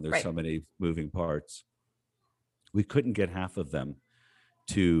happens when there's so many moving parts. We couldn't get half of them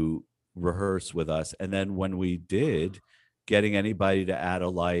to rehearse with us, and then when we did, getting anybody to add a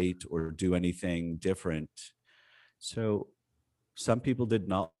light or do anything different. So some people did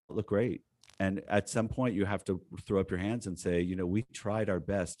not look great, and at some point you have to throw up your hands and say, we tried our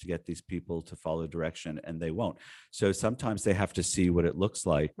best to get these people to follow direction, and they won't. So sometimes they have to see what it looks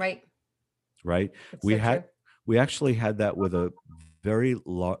like. Right. We actually had that with a very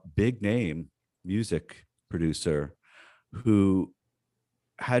big name music producer who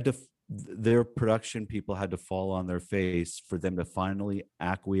had to, their production people had to fall on their face for them to finally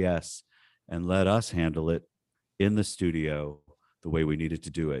acquiesce and let us handle it in the studio the way we needed to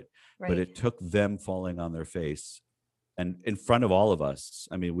do it. But it took them falling on their face and in front of all of us.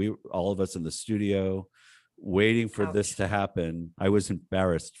 I mean, all of us in the studio waiting for this to happen. I was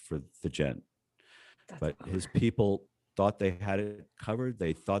embarrassed for the gent, but his people thought they had it covered.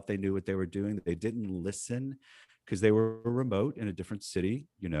 They thought they knew what they were doing. They didn't listen because they were remote in a different city,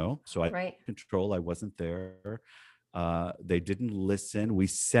 so I Right. control. I wasn't there. They didn't listen. We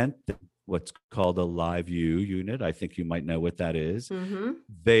sent what's called a live view unit. I think you might know what that is. Mm-hmm.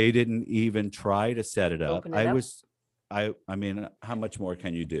 They didn't even try to set it up. Open it up. I mean, how much more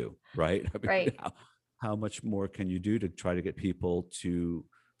can you do, right? I mean, Right. how much more can you do to try to get people to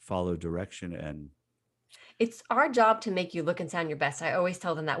follow direction? And It's our job to make you look and sound your best. I always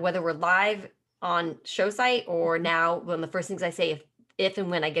tell them that, whether we're live on show site or now, one of the first things I say, if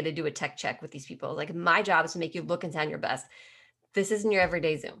and when I get to do a tech check with these people, like, my job is to make you look and sound your best. This isn't your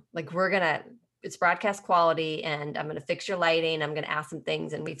everyday Zoom. Like, it's broadcast quality, and I'm going to fix your lighting. I'm going to ask some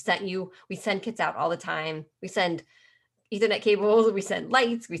things. And we send kits out all the time. We send Ethernet cables, we send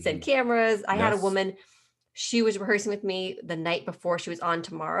lights, we send cameras. I had a woman, she was rehearsing with me the night before she was on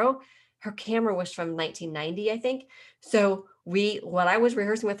tomorrow. Her camera was from 1990, I think. So when I was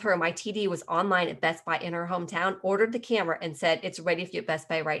rehearsing with her, my TD was online at Best Buy in her hometown, ordered the camera and said, it's ready for you at Best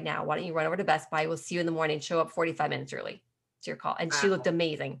Buy right now. Why don't you run over to Best Buy? We'll see you in the morning. Show up 45 minutes early. It's your call. And she looked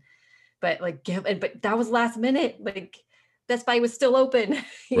amazing. But but that was last minute. Like, Best Buy was still open.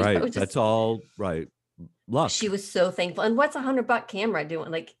 Right. That's all right. Luck. She was so thankful. And what's $100 camera doing?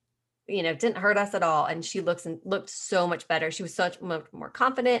 Like, it didn't hurt us at all. And she looked so much better. She was much more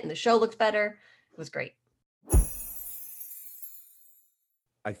confident, and the show looked better. It was great.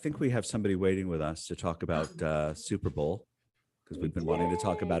 I think we have somebody waiting with us to talk about Super Bowl, because we've been wanting to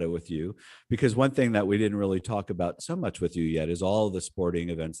talk about it with you. Because one thing that we didn't really talk about so much with you yet is all the sporting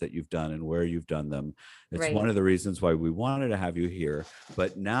events that you've done and where you've done them. It's one of the reasons why we wanted to have you here.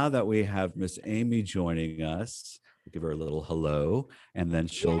 But now that we have Miss Amy joining us, we'll give her a little hello, and then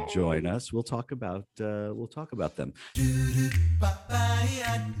she'll join us. We'll talk about them.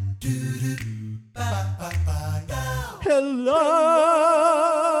 Hello,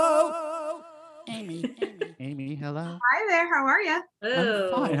 Amy, hello. Hi there. How are you?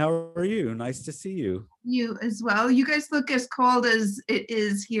 I'm fine. How are you? Nice to see you. You as well. You guys look as cold as it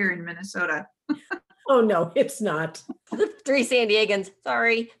is here in Minnesota. Oh, no, it's not. 3 San Diegans.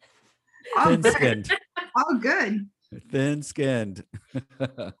 Sorry. Thin-skinned. All good. Thin-skinned.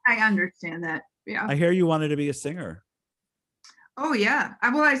 I understand that. Yeah. I hear you wanted to be a singer. Oh, yeah.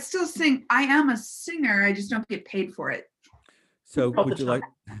 I still sing. I am a singer. I just don't get paid for it. So would you like...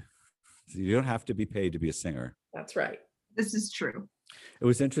 You don't have to be paid to be a singer. That's right. This is true. It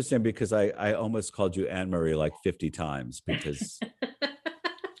was interesting because I almost called you Anne Marie like 50 times because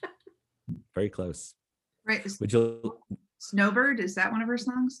very close. Right. Would you? Snowbird, is that one of her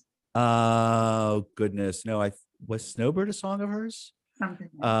songs? Oh goodness, no! Was Snowbird a song of hers? Something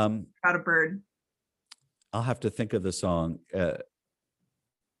about a bird. I'll have to think of the song.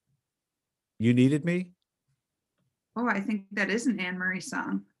 You Needed Me? Oh, I think that is an Anne Marie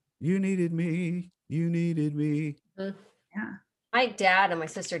song. You needed me. You needed me. Yeah. My dad and my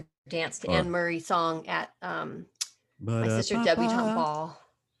sister danced to Anne Marie song at my sister debutante ball.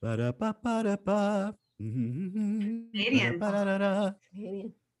 Canadian.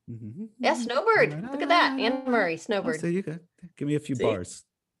 Canadian. Yeah, Snowbird. Look at that. Anne Marie, Snowbird. So you could give me a few bars.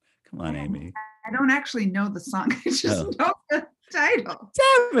 Come on, Amy. I don't actually know the song. I just know the title.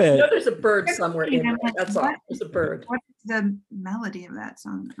 Damn it. No, there's a bird somewhere in there. That's all. There's a bird. What is the melody of that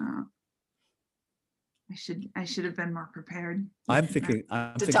song? I should have been more prepared. I'm thinking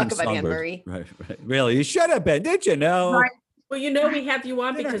talk about Anne Marie. Right. Really? You should have been, did you know? Right. Well, we have you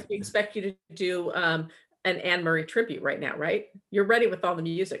on because we expect you to do an Anne Marie tribute right now, right? You're ready with all the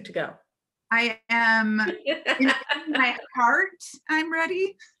music to go. I am in my heart. I'm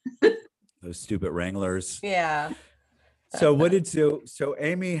ready. Those stupid Wranglers. Yeah. So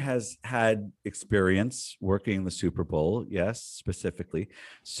Amy has had experience working the Super Bowl, yes, specifically.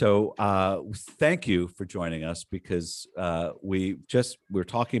 So thank you for joining us because we're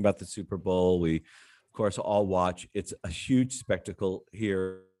talking about the Super Bowl. We, of course, all watch. It's a huge spectacle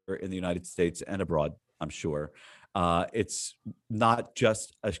here in the United States and abroad, I'm sure. It's not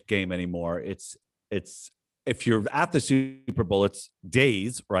just a game anymore. It's if you're at the Super Bowl, it's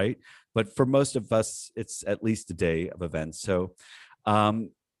days, right? But for most of us, it's at least a day of events. So, and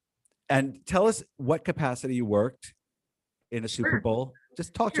tell us what capacity you worked in a Super Bowl.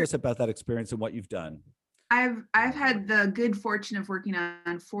 Just talk to us about that experience and what you've done. I've had the good fortune of working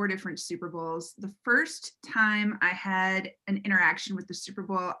on 4 different Super Bowls. The first time I had an interaction with the Super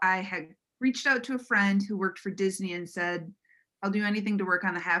Bowl, I had reached out to a friend who worked for Disney and said, I'll do anything to work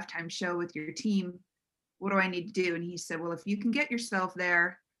on the halftime show with your team. what do I need to do? And he said, well, if you can get yourself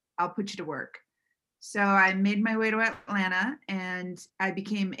there, I'll put you to work. So I made my way to Atlanta and I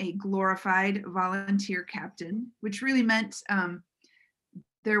became a glorified volunteer captain, which really meant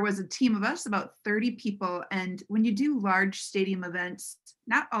there was a team of us, about 30 people. And when you do large stadium events,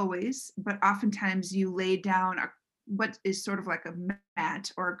 not always, but oftentimes you lay down what is sort of like a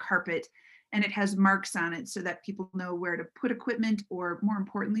mat or a carpet, and it has marks on it so that people know where to put equipment, or more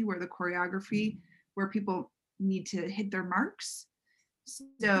importantly, where the choreography, where people need to hit their marks.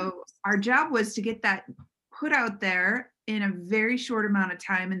 So our job was to get that put out there in a very short amount of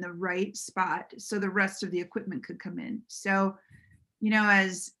time in the right spot so the rest of the equipment could come in. So,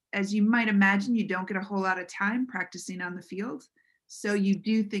 as you might imagine, you don't get a whole lot of time practicing on the field. So you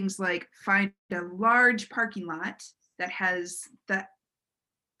do things like find a large parking lot that has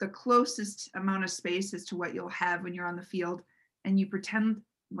the closest amount of space as to what you'll have when you're on the field, and you pretend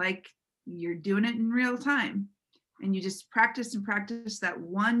like you're doing it in real time. And you just practice and practice that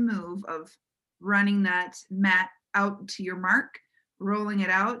one move of running that mat out to your mark, rolling it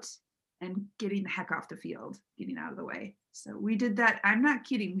out, and getting the heck off the field, getting out of the way. So we did that. I'm not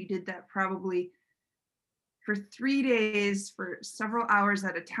kidding. We did that probably for 3 days for several hours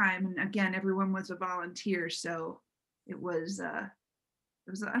at a time. And again, everyone was a volunteer. So it was an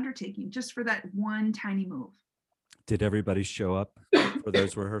undertaking just for that one tiny move. Did everybody show up for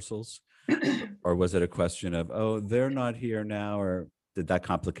those rehearsals? Or was it a question of, oh, they're not here now? Or did that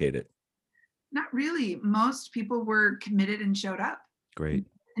complicate it? Not really. Most people were committed and showed up. Great.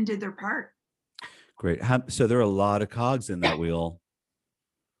 And did their part. Great. So there are a lot of cogs in that wheel,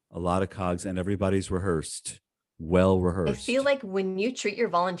 a lot of cogs, and everybody's rehearsed, well rehearsed. I feel like when you treat your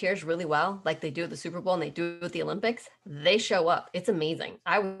volunteers really well, like they do at the Super Bowl and they do at the Olympics, they show up. It's amazing.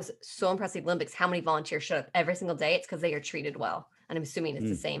 I was so impressed with the Olympics, how many volunteers showed up every single day. It's because they are treated well. And I'm assuming it's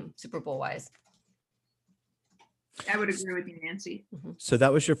the same Super Bowl wise. I would agree with you, Nancy. So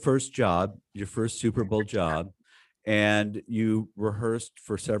that was your first job, your first Super Bowl job. And you rehearsed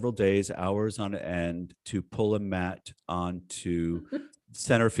for several days, hours on end, to pull a mat onto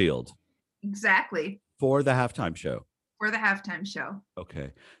center field. Exactly. For the halftime show. For the halftime show.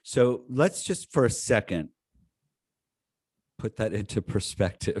 Okay. So let's just for a second put that into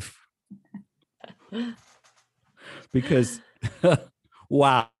perspective. Because,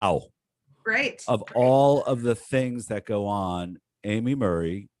 wow. Right. Of all of the things that go on, Amy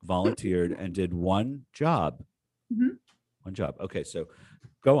Murray volunteered and did one job. Mm-hmm. One job. Okay, so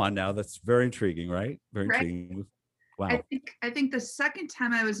go on now. That's very intriguing, right? Very right. intriguing. Wow. I think the second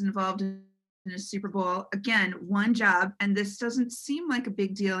time I was involved in a Super Bowl, again, one job, and this doesn't seem like a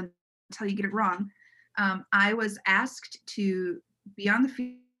big deal until you get it wrong. I was asked to be on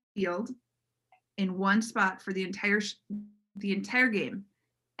the field in one spot for the entire game,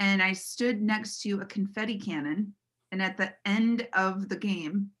 and I stood next to a confetti cannon, and at the end of the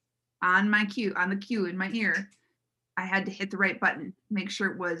game, on the cue in my ear, I had to hit the right button, make sure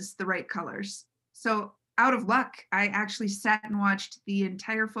it was the right colors. So out of luck, I actually sat and watched the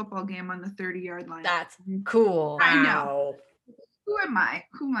entire football game on the 30-yard line. That's cool. I know. Who am I?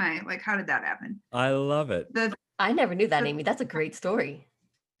 Like, how did that happen? I love it. I never knew that, Amy. That's a great story.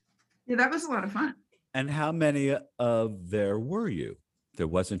 Yeah, that was a lot of fun. And how many of there were you? There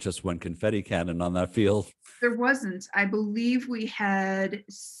wasn't just one confetti cannon on that field. There wasn't. I believe we had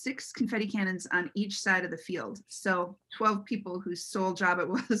 6 confetti cannons on each side of the field. So 12 people whose sole job it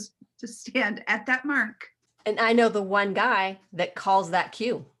was to stand at that mark. And I know the one guy that calls that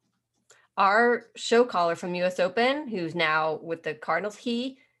cue. Our show caller from US Open, who's now with the Cardinals,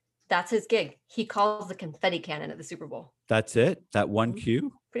 that's his gig. He calls the confetti cannon at the Super Bowl. That's it? That one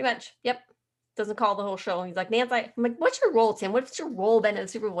cue? Pretty much. Yep. Doesn't call the whole show. He's like, Nancy, I'm like, what's your role, Tim? What's your role been at the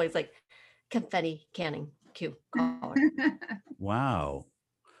Super Bowl? He's like, confetti canning cue caller. Wow.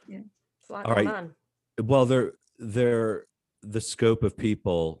 Yeah. It's a lot All going right. on. Well, the scope of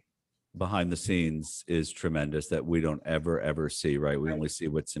people behind the scenes is tremendous that we don't ever see, right? We only see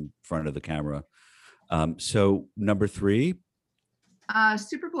what's in front of the camera. So number 3.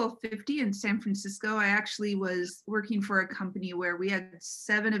 Super Bowl 50 in San Francisco. I actually was working for a company where we had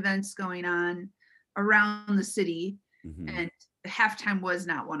 7 events going on around the city, and halftime was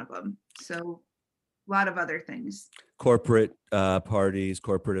not one of them. So a lot of other things. Corporate parties,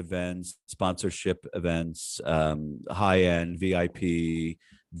 corporate events, sponsorship events, high-end, VIP,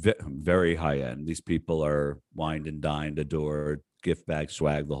 very high-end. These people are wined and dined, adored, gift bag,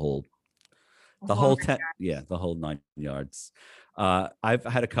 swag, the whole 9 yards. I've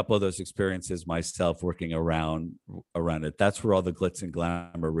had a couple of those experiences myself working around it. That's where all the glitz and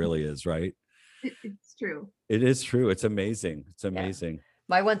glamour really is, right? It's true. It is true. It's amazing. It's amazing. Yeah.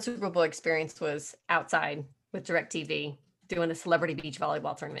 My one Super Bowl experience was outside with DirecTV doing a celebrity beach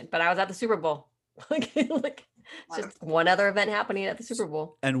volleyball tournament, but I was at the Super Bowl. like just one other event happening at the Super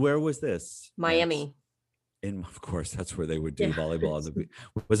Bowl. And where was this? Miami. Of course, that's where they would do Yeah. volleyball on the beach.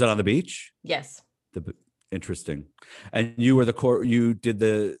 Was it on the beach? Yes. Interesting. And you were you did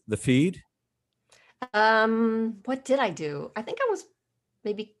the feed? What did I do? I think I was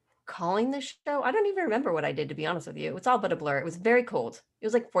maybe calling the show. I don't even remember what I did, to be honest with you. It's all but a blur. It was very cold. It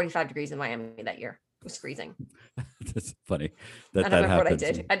was like 45 degrees in Miami that year. It was freezing. That's funny. I don't remember what I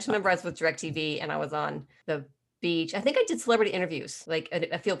did. I just remember I was with DirecTV and I was on the beach. I think I did celebrity interviews, like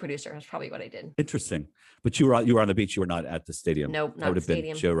a field producer. That's probably what I did. Interesting. But you were on the beach. You were not at the stadium. Nope, That not would the have been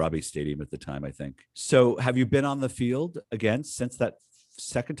stadium. Joe Robbie Stadium at the time, I think. So have you been on the field again since that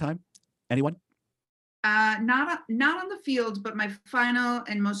second time? Anyone? Not on the field, but my final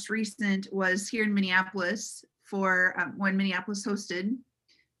and most recent was here in Minneapolis for when Minneapolis hosted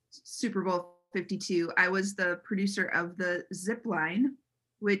Super Bowl 52. I was the producer of the zip line,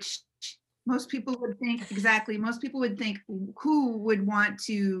 which most people would think who would want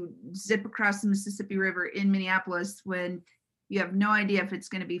to zip across the Mississippi River in Minneapolis when you have no idea if it's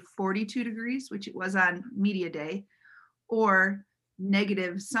going to be 42 degrees, which it was on media day, or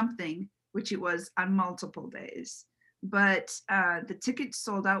negative something, which it was on multiple days. But the tickets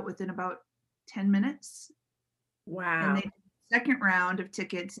sold out within about 10 minutes. Wow. And they did the second round of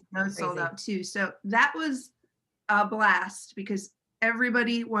tickets, and those sold Crazy. out too. So that was a blast because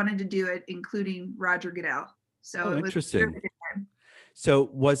everybody wanted to do it, including Roger Goodell. So it was Interesting. a really good time. So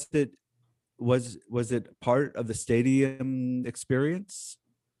was it part of the stadium experience?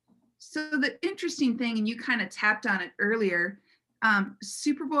 So the interesting thing, and you kind of tapped on it earlier,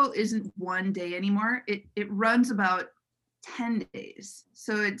 Super Bowl isn't one day anymore. It runs about 10 days.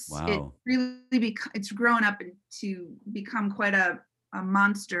 So it really it's grown up to become quite a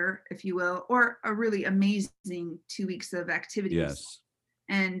monster, if you will, or a really amazing 2 weeks of activities. Yes.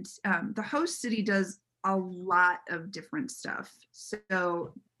 And the host city does a lot of different stuff.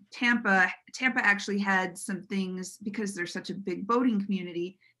 So Tampa actually had some things, because there's such a big boating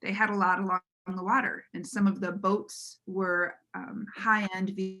community, they had a lot along the water, and some of the boats were high-end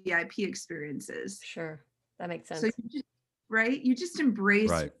VIP experiences. Sure. That makes sense. So you just embrace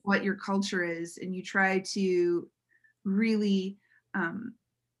Right. what your culture is, and you try to really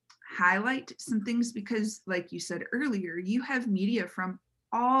highlight some things, because like you said earlier, you have media from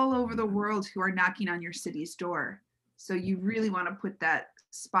all over the world who are knocking on your city's door. So you really want to put that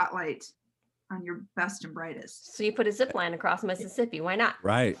spotlight on your best and brightest. So you put a zip line across Mississippi. Why not?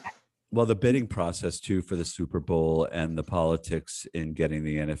 Right. Well, the bidding process too for the Super Bowl, and the politics in getting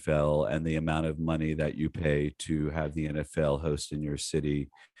the NFL, and the amount of money that you pay to have the NFL host in your city,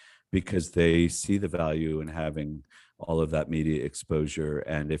 because they see the value in having all of that media exposure.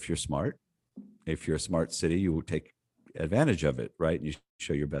 And if you're a smart city, you will take advantage of it, right? You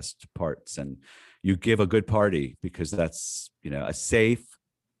show your best parts, and you give a good party, because that's, a safe,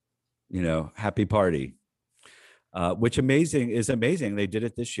 happy party. Which is amazing. They did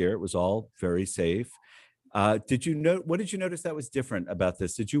it this year. It was all very safe. What did you notice that was different about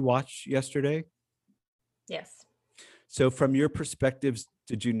this? Did you watch yesterday? Yes. So from your perspectives,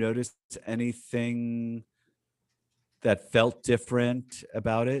 did you notice anything that felt different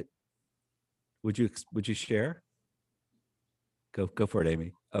about it? Would you share? Go for it,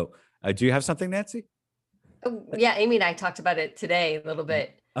 Amy. Oh, do you have something, Nancy? Oh, yeah. Amy and I talked about it today a little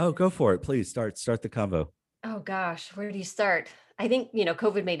bit. Oh, go for it. Please start the convo. Oh gosh, where do you start? I think,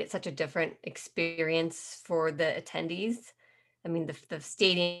 COVID made it such a different experience for the attendees. I mean, the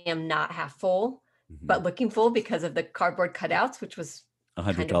stadium not half full, but looking full because of the cardboard cutouts, which was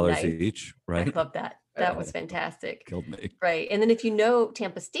 $100 nice. each, right? I love that. That was fantastic. Killed me. Right. And then if you know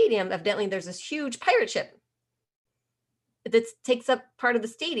Tampa Stadium, evidently there's this huge pirate ship that takes up part of the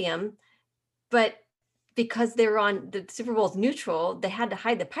stadium, but because they're on the Super Bowl's neutral, they had to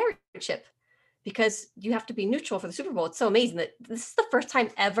hide the pirate ship, because you have to be neutral for the Super Bowl. It's so amazing that this is the first time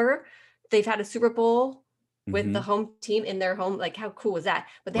ever they've had a Super Bowl with the home team in their home. Like, how cool was that?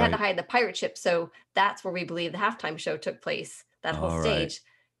 But they had to hide the pirate ship. So that's where we believe the halftime show took place, that whole stage,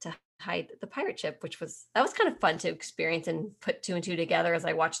 to hide the pirate ship, that was kind of fun to experience and put two and two together as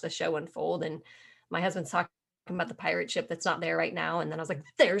I watched the show unfold. And my husband's talking about the pirate ship that's not there right now. And then I was like,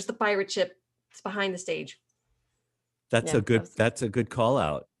 there's the pirate ship. It's behind the stage. That's a good call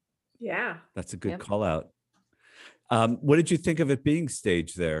out. Yeah. That's a good call out. What did you think of it being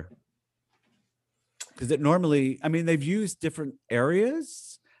staged there? Because they've used different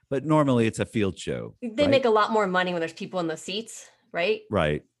areas, but normally it's a field show. They make a lot more money when there's people in the seats, right?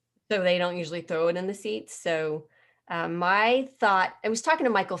 Right. So they don't usually throw it in the seats. So My thought, I was talking to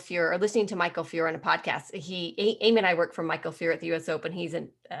Michael Fuhr, or listening to Michael Fuhr on a podcast. Amy and I work for Michael Fuhr at the US Open. He's a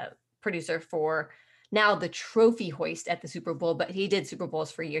producer for now the trophy hoist at the Super Bowl, but he did Super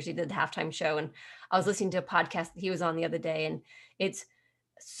Bowls for years. He did the halftime show. And I was listening to a podcast that he was on the other day, and it's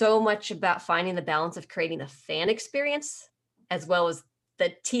so much about finding the balance of creating the fan experience as well as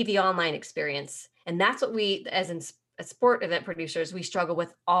the TV online experience. And that's what we, as sport event producers, we struggle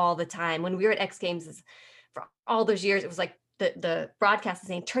with all the time. When we were at X Games for all those years, it was like the broadcast is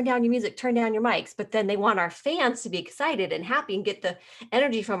saying, turn down your music, turn down your mics. But then they want our fans to be excited and happy and get the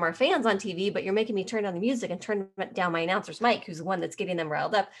energy from our fans on TV, but you're making me turn down the music and turn down my announcer's mic, who's the one that's getting them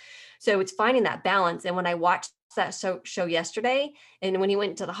riled up. So it's finding that balance. And when I watched that show yesterday, and when he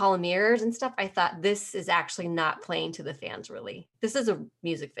went to the Hall of Mirrors and stuff, I thought, this is actually not playing to the fans, really. This is a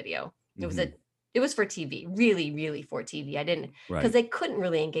music video. It was for TV, really, really for TV. I didn't, because they couldn't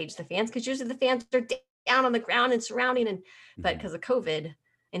really engage the fans, because usually the fans are down on the ground and surrounding, but because of COVID.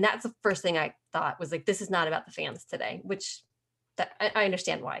 And that's the first thing I thought was like, this is not about the fans today, which I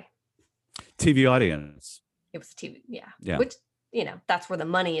understand why. TV audience. It was TV. Yeah. Which, that's where the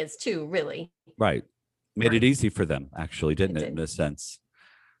money is too, really. Right. Made it easy for them, actually, didn't it, in a sense?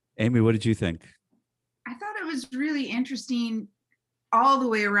 Amy, what did you think? I thought it was really interesting all the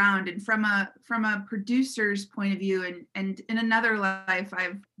way around, and from a producer's point of view, and in another life,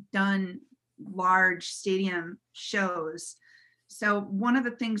 I've done large stadium shows. So one of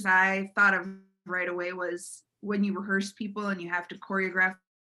the things I thought of right away was when you rehearse people and you have to choreograph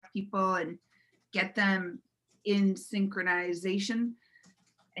people and get them in synchronization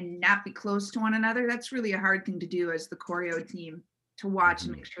and not be close to one another. That's really a hard thing to do as the choreo team, to watch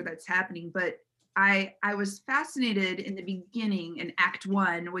and make sure that's happening. But I was fascinated in the beginning, in Act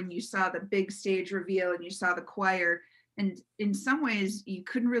 1, when you saw the big stage reveal and you saw the choir. And in some ways, you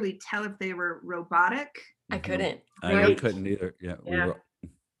couldn't really tell if they were robotic. I couldn't. I couldn't either. Yeah.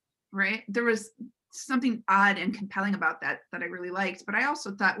 Right. There was something odd and compelling about that I really liked. But I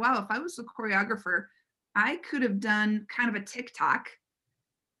also thought, wow, if I was a choreographer, I could have done kind of a TikTok,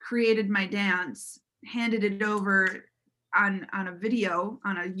 created my dance, handed it over on a video,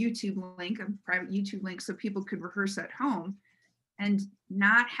 on a YouTube link, a private YouTube link, so people could rehearse at home and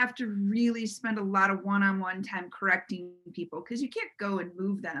not have to really spend a lot of one-on-one time correcting people, because you can't go and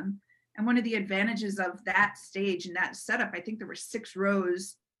move them. And one of the advantages of that stage and that setup, I think there were 6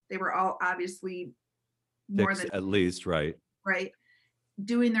 rows. They were all obviously more than at least, right,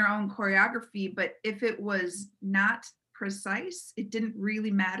 doing their own choreography. But if it was not precise, it didn't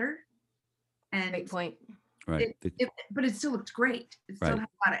really matter. And great point. Right. But it still looked great. It still had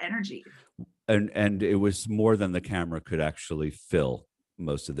a lot of energy. And it was more than the camera could actually fill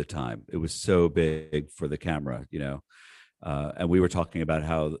most of the time. It was so big for the camera, and we were talking about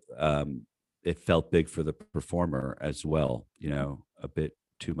how it felt big for the performer as well, a bit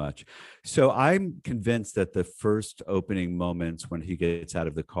too much. So I'm convinced that the first opening moments when he gets out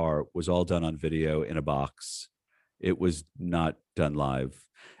of the car was all done on video in a box. It was not done live.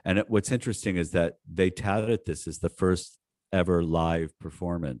 And what's interesting is that they touted this as the first ever live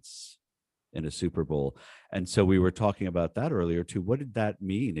performance in a Super Bowl. And so we were talking about that earlier too. What did that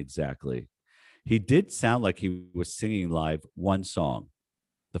mean exactly? He did sound like he was singing live one song,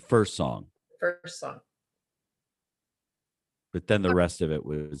 the first song. But then the rest of it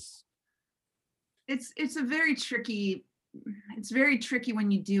was. It's very tricky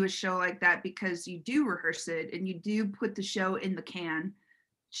when you do a show like that, because you do rehearse it and you do put the show in the can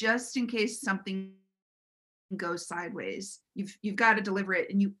just in case something goes sideways. You've got to deliver it,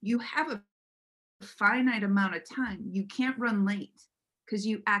 and you have a finite amount of time. You can't run late, because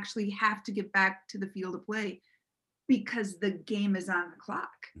you actually have to get back to the field of play because the game is on the clock.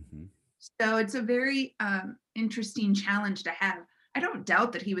 So it's a very interesting challenge to have. I don't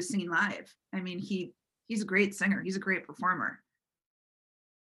doubt that he was singing live. I mean, he's a great singer. He's a great performer.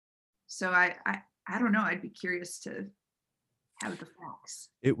 So I don't know. I'd be curious to have the facts.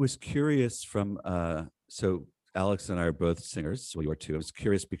 It was curious from so Alex and I are both singers. Well, you are too. I was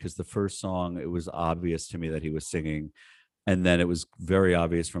curious because the first song, it was obvious to me that he was singing. And then it was very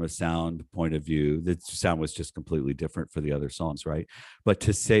obvious from a sound point of view. The sound was just completely different for the other songs, right? But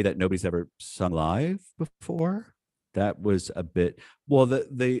to say that nobody's ever sung live before, that was a bit, well,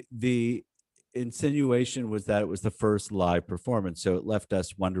 the insinuation was that it was the first live performance. So it left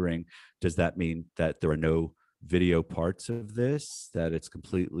us wondering, does that mean that there are no video parts of this, that it's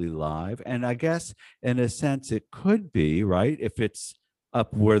completely live? And I guess in a sense it could be, right? If it's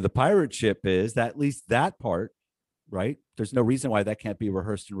up where the pirate ship is, that at least that part, right? There's no reason why that can't be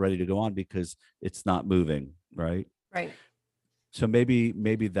rehearsed and ready to go on because it's not moving, right? Right. So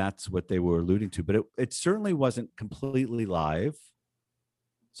maybe that's what they were alluding to, but it certainly wasn't completely live.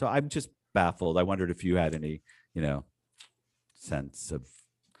 So I'm just baffled. I wondered if you had any, sense of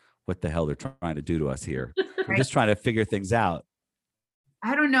what the hell they're trying to do to us here. We're just trying to figure things out.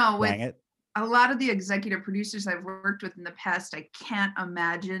 I don't know. Dang With it. a lot of the executive producers I've worked with in the past, I can't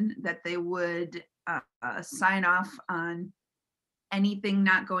imagine that they would sign off on anything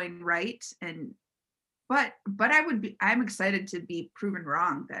not going right. But I'm excited to be proven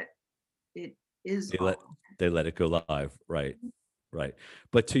wrong that it is. They let it go live. Right.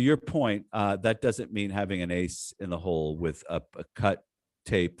 But to your point, that doesn't mean having an ace in the hole with a cut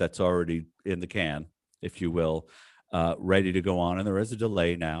tape that's already in the can, if you will, ready to go on. And there is a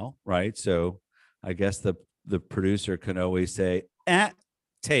delay now, right? So I guess the producer can always say,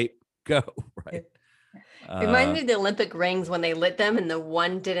 tape, go, right? Remind me of the Olympic rings when they lit them and the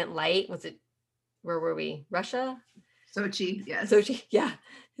one didn't light. Where were we? Russia? Sochi, yes. Sochi, yeah.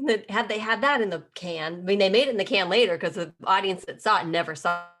 And then they had that in the can. I mean, they made it in the can later because the audience that saw it never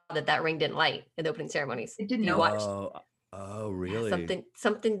saw that ring didn't light in the opening ceremonies. It didn't You know. watched. Oh, really?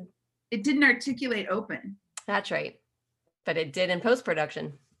 Something. It didn't articulate open. That's right. But it did in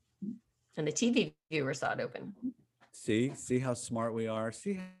post-production. And the TV viewer saw it open. See how smart we are.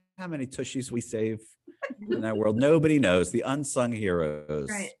 See how many tushies we save in that world. Nobody knows, the unsung heroes.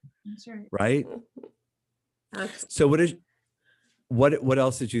 Right. That's right. Right. So what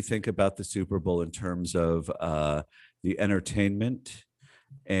else did you think about the Super Bowl in terms of the entertainment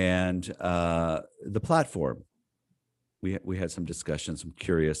and the platform? We had some discussions. I'm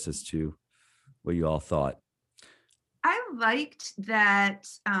curious as to what you all thought. I liked that.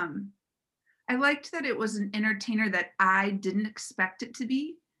 I liked that it was an entertainer that I didn't expect it to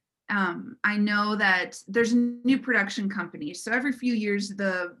be. I know that there's new production companies, so every few years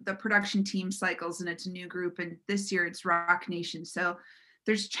the production team cycles and it's a new group, and this year it's Rock Nation. So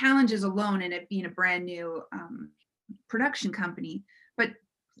there's challenges alone in it being a brand new production company. But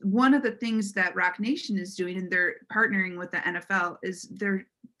one of the things that Rock Nation is doing, and they're partnering with the NFL, is they're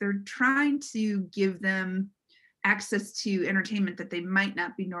trying to give them access to entertainment that they might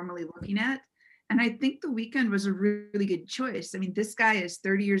not be normally looking at. And I think The Weeknd was a really good choice. I mean, this guy is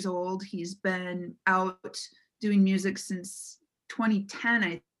 30 years old. He's been out doing music since 2010,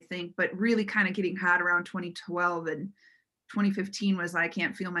 I think, but really kind of getting hot around 2012, and 2015 was I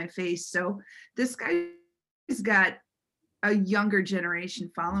Can't Feel My Face. So this guy's got a younger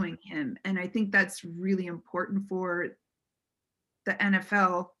generation following him. And I think that's really important for the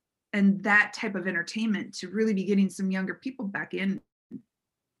NFL and that type of entertainment to really be getting some younger people back in.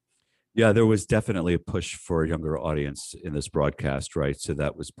 Yeah, there was definitely a push for a younger audience in this broadcast, right? So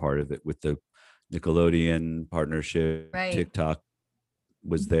that was part of it with the Nickelodeon partnership. Right. TikTok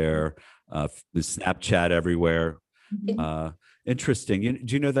was there, the Snapchat everywhere. Interesting.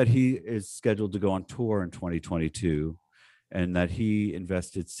 Do you know that he is scheduled to go on tour in 2022 and that he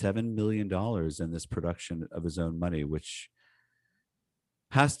invested $7 million in this production of his own money, which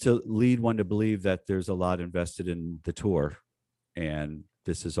has to lead one to believe that there's a lot invested in the tour. And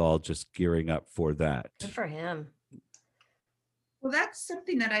this is all just gearing up for that. Good for him. Well, that's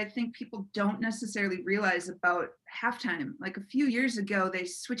something that I think people don't necessarily realize about halftime. Like a few years ago, they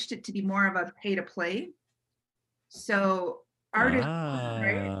switched it to be more of a pay to play. So artists,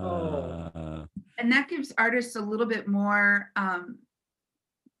 right? And that gives artists a little bit more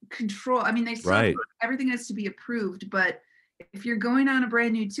control. I mean, they still everything has to be approved, but if you're going on a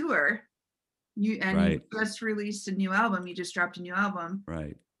brand new tour, you just released a new album, you just dropped a new album,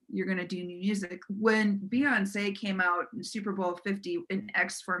 right? You're going to do new music. When Beyonce came out in Super Bowl 50 in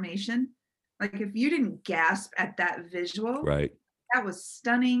X formation, like if you didn't gasp at that visual, right, that was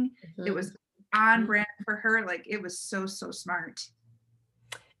stunning. It was on brand for her. Like it was so smart.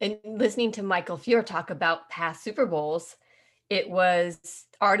 And listening to Michael Fuhr talk about past Super Bowls, it was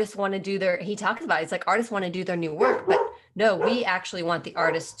artists want to do he talks about it's like artists want to do their new work, but no, we actually want the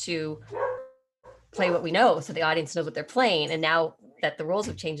artists to play what we know so the audience knows what they're playing. And now that the rules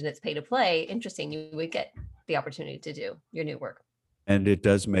have changed and it's pay to play, interesting, you would get the opportunity to do your new work. And it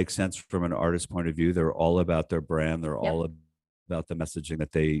does make sense from an artist point of view. They're all about their brand. They're all about the messaging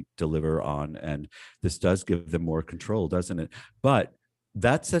that they deliver on. And this does give them more control, doesn't it? But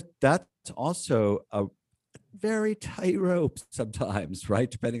that's also a very tight rope sometimes,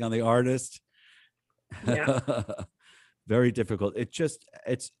 right? Depending on the artist. Yeah. Very difficult. It just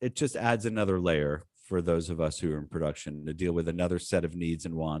adds another layer for those of us who are in production to deal with another set of needs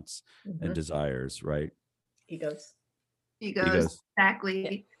and wants and desires, right? Egos,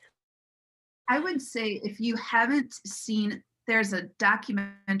 exactly. I would say if you haven't seen, there's a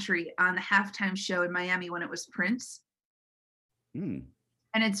documentary on the halftime show in Miami when it was Prince. Hmm.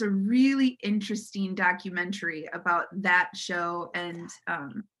 And it's a really interesting documentary about that show and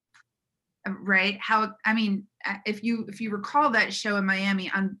right how, I mean, if you recall that show in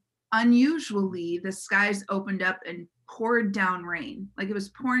Miami, unusually the skies opened up and poured down rain, like it was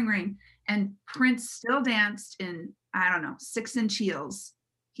pouring rain, and Prince still danced in, I don't know, 6-inch heels.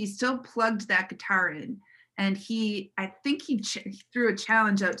 He still plugged that guitar in, and I think he threw a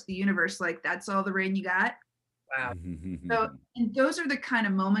challenge out to the universe, like, that's all the rain you got. Wow. So, and those are the kind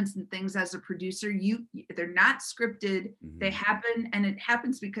of moments and things as a producer, they're not scripted, they happen, and it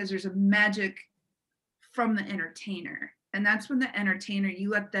happens because there's a magic from the entertainer. And that's when the entertainer,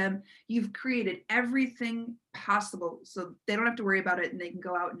 you've created everything possible so they don't have to worry about it and they can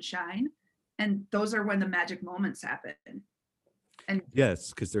go out and shine. And those are when the magic moments happen. And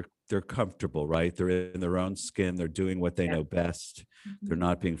yes, because they're comfortable, right? They're in their own skin. They're doing what they know best. They're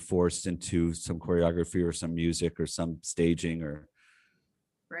not being forced into some choreography or some music or some staging or.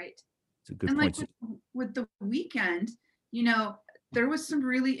 Right. It's a good and point. like with the weekend, there was some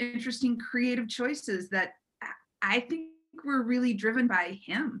really interesting creative choices that I think were really driven by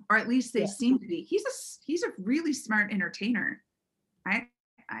him, or at least they seem to be. He's a really smart entertainer. I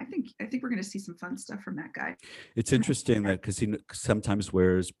think we're going to see some fun stuff from that guy. It's interesting that because he sometimes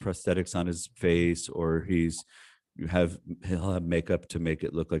wears prosthetics on his face, or he'll have makeup to make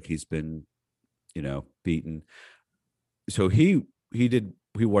it look like he's been, beaten. So he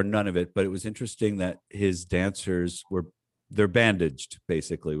wore none of it, but it was interesting that his dancers they're bandaged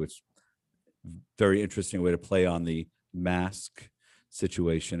basically, which very interesting way to play on the mask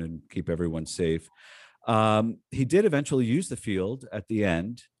situation and keep everyone safe. He did eventually use the field at the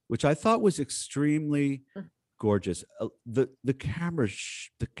end, which I thought was extremely gorgeous. The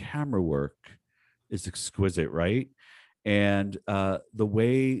camera work is exquisite, right? And the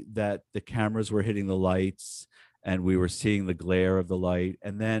way that the cameras were hitting the lights and we were seeing the glare of the light,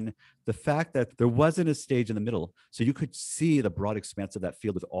 and then the fact that there wasn't a stage in the middle, so you could see the broad expanse of that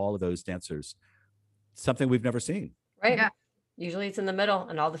field with all of those dancers, something we've never seen. Right. Yeah. Usually it's in the middle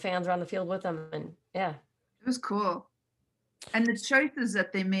and all the fans are on the field with them. And yeah. It was cool. And the choices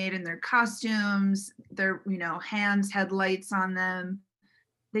that they made in their costumes, their, hands had lights on them.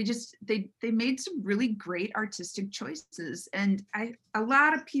 They made some really great artistic choices. And a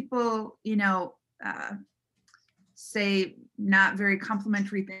lot of people, say not very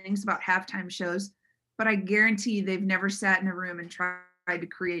complimentary things about halftime shows, but I guarantee they've never sat in a room and tried to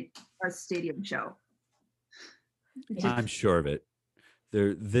create a stadium show. I'm sure of it.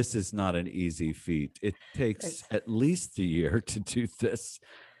 This is not an easy feat. It takes at least a year to do this.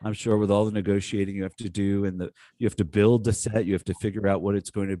 I'm sure with all the negotiating you have to do, and you have to build the set, you have to figure out what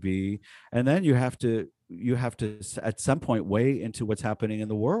it's going to be, and then you have to at some point weigh into what's happening in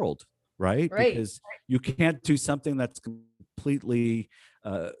the world, right? Because you can't do something that's completely,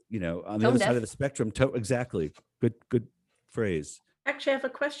 on the other side of the spectrum. Exactly. Good phrase. Actually, I have a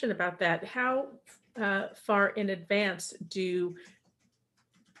question about that. How far in advance do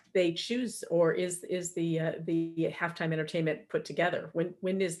they choose, or is the halftime entertainment put together?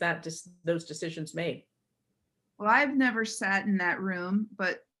 When is that those decisions made? Well, I've never sat in that room,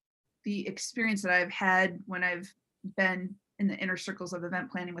 but the experience that I've had when I've been in the inner circles of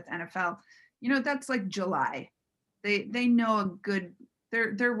event planning with NFL, that's like July. They know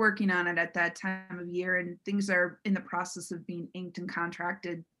they're working on it at that time of year, and things are in the process of being inked and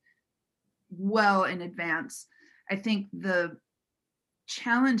contracted well in advance. I think the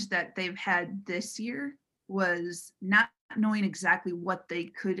challenge that they've had this year was not knowing exactly what they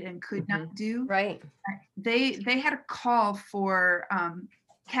could and could not do. Right. They had a call for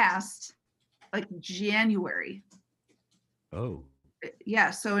cast like January. Oh.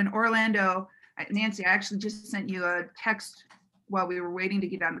 Yeah. So in Orlando, Nancy, I actually just sent you a text while we were waiting to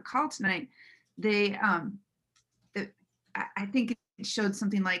get on the call tonight. They, I think it showed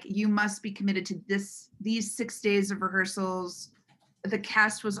something like, you must be committed to these 6 days of rehearsals. The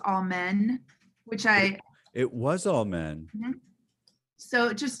cast was all men, which it was all men. Mm-hmm.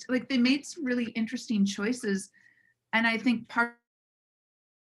 So just like they made some really interesting choices. And I think part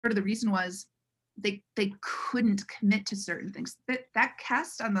of the reason was they couldn't commit to certain things. That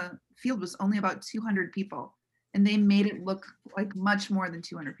cast on the field was only about 200 people, and they made it look like much more than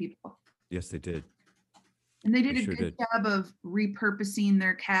 200 people. Yes, they did. And they did a good job of repurposing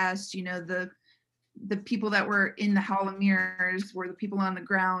their cast. The people that were in the Hall of Mirrors were the people on the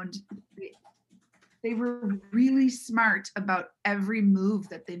ground. They were really smart about every move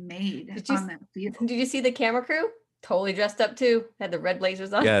that they made on that field. Did you see the camera crew? Totally dressed up too. Had the red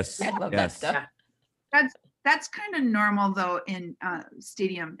blazers on. Yes. I love that stuff. That's kind of normal though in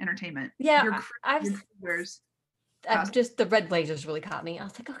stadium entertainment. Yeah, just the red blazers really caught me. I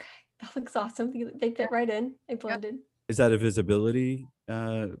was like, okay, that looks awesome. They fit right in. They blended. Is that a visibility?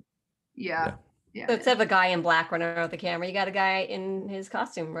 Yeah. So instead of a guy in black running around with the camera, you got a guy in his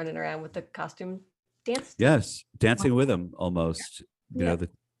costume running around with the costume dance. Yes, dancing with him almost. You know,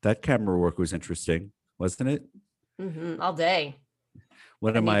 that camera work was interesting, wasn't it? All day.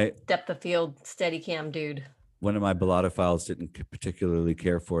 One of my depth of field steady cam dude. One of my Bellata didn't particularly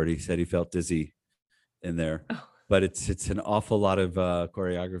care for it. He said he felt dizzy in there, but it's an awful lot of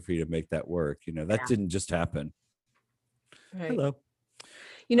choreography to make that work. You know, that didn't just happen. Right. Hello.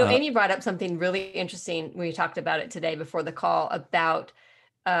 You know, Amy brought up something really interesting. We talked about it today before the call about,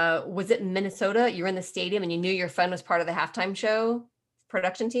 was it Minnesota? You were in the stadium and you knew your friend was part of the halftime show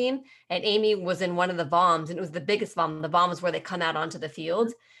production team. And Amy was in one of the VOMs, and it was the biggest VOM. The VOM is where they come out onto the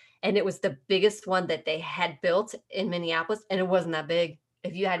field. And it was the biggest one that they had built in Minneapolis. And it wasn't that big.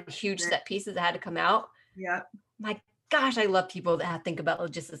 If you had huge set pieces that had to come out. Yeah. My gosh, I love people that think about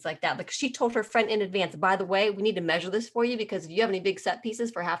logistics like that. Like, she told her friend in advance, by the way, we need to measure this for you, because if you have any big set pieces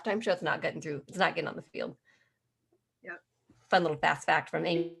for halftime show, it's not getting through. It's not getting on the field. Yep. Fun little fast fact from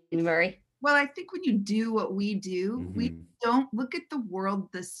Amy Murray. Well, I think when you do what we do, we don't look at the world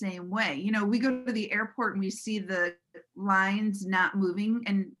the same way. You know, we go to the airport and we see the lines not moving,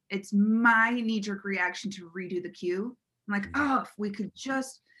 and it's my knee-jerk reaction to redo the queue. I'm like, oh, if we could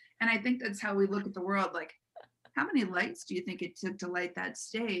just, and I think that's how we look at the world. Like, how many lights do you think it took to light that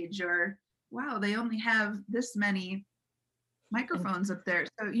stage? Or, wow, they only have this many microphones up there.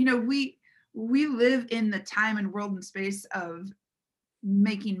 So, you know, we live in the time and world and space of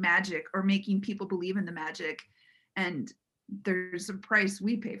making magic, or making people believe in the magic. And there's a price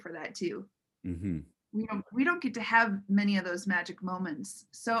we pay for that too. We don't get to have many of those magic moments.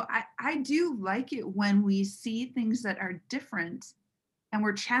 So I do like it when we see things that are different and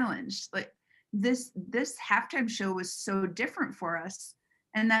we're challenged. Like this halftime show was so different for us,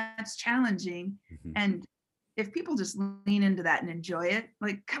 and that's challenging. And if people just lean into that and enjoy it,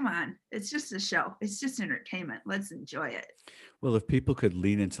 like, come on, it's just a show. It's just entertainment. Let's enjoy it. Well, if people could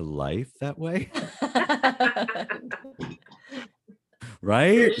lean into life that way.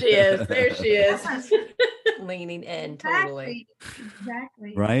 Right? There she is. Leaning in, totally.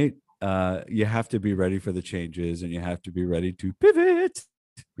 Exactly. Right? You have to be ready for the changes, and you have to be ready to pivot.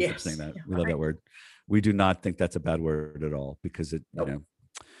 We keep saying that. We love that word. We do not think that's a bad word at all, because it, you know,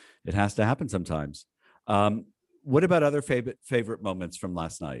 it has to happen sometimes. What about other favorite moments from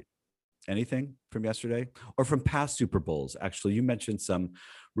last night? Anything from yesterday or from past Super Bowls? Actually, you mentioned some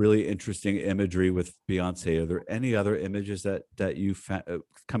really interesting imagery with Beyonce. Are there any other images that you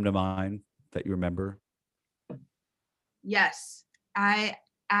come to mind that you remember? Yes, I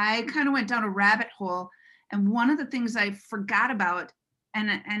kind of went down a rabbit hole, and one of the things I forgot about,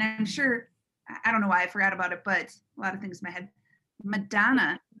 and I'm sure, I don't know why I forgot about it, but a lot of things in my head.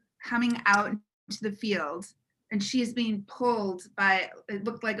 Madonna coming out into the field, and she is being pulled by, it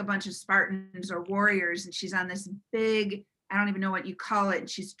looked like a bunch of Spartans or warriors, and she's on this big, I don't even know what you call it, and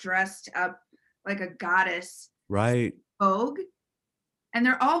she's dressed up like a goddess. Right. Vogue. And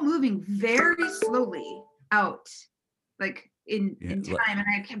they're all moving very slowly out, like in time. And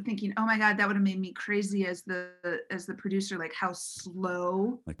I kept thinking, oh my God, that would have made me crazy as the producer, like how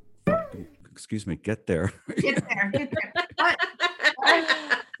slow. Like, excuse me, get there. Get there. But,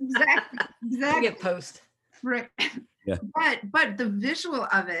 exactly. Get post. Right. Yeah. But the visual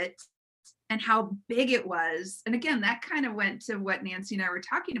of it and how big it was, and again, that kind of went to what Nancy and I were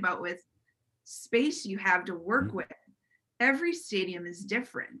talking about with space you have to work with. Every stadium is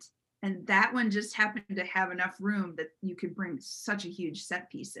different, and that one just happened to have enough room that you could bring such a huge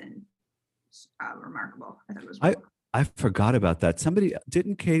set piece in. Remarkable. I thought it was wonderful. I forgot about that.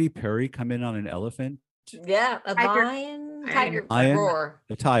 Didn't Katy Perry come in on an elephant? Yeah, a lion, tiger, roar.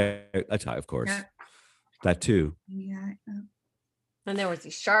 A tie, of course. Yeah. That too. Yeah. And there was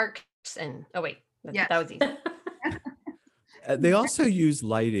these sharks, and that was easy. They also use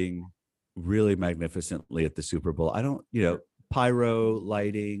lighting really magnificently at the Super Bowl. Pyro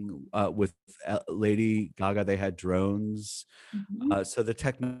lighting with Lady Gaga. They had drones. So the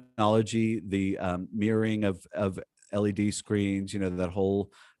technology, the mirroring of LED screens, that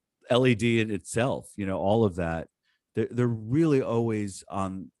whole LED in itself, all of that, they're really always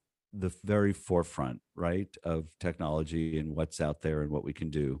on the very forefront, right, of technology and what's out there and what we can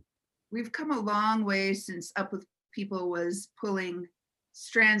do. We've come a long way since Up With People was pulling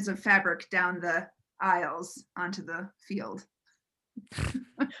strands of fabric down the aisles onto the field.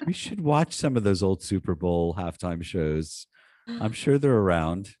 We should watch some of those old Super Bowl halftime shows. I'm sure they're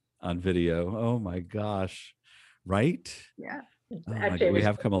around on video. Oh my gosh. Right? Yeah. Oh my Actually, God, we was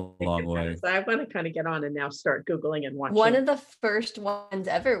have come a thinking long about way. it. So I want to kind of get on and now start Googling and watching. One of the first ones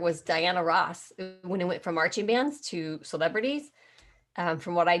ever was Diana Ross when it went from marching bands to celebrities.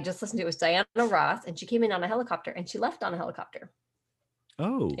 From what I just listened to, it was Diana Ross, and she came in on a helicopter and she left on a helicopter.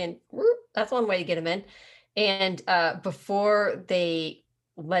 Oh, And whoop, that's one way to get them in. And before they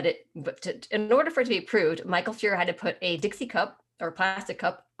let it, in order for it to be approved, Michael Fuhrer had to put a Dixie cup or a plastic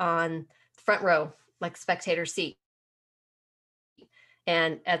cup on the front row, like spectator seat.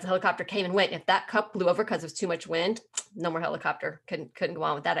 And as the helicopter came and went, if that cup blew over because there was too much wind, no more helicopter. Couldn't go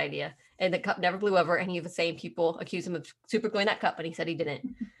on with that idea. And the cup never blew over. And he was saying people accused him of super gluing that cup, but he said he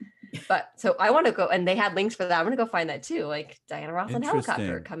didn't. But so I want to go, and they had links for that. I'm going to go find that too, like Diana Ross on helicopter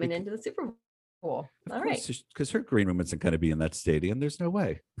interesting. coming into the Super Bowl. Of All course, right, because her green room isn't going to be in that stadium. There's no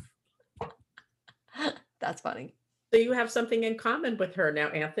way. that's funny. So you have something in common with her now,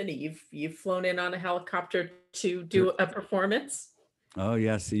 Anthony. You've flown in on a helicopter to do a performance. Oh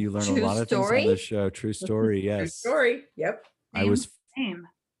yeah, see, you learn a True lot of things on story? this show. True story, True yes. story. Yep. I was Same.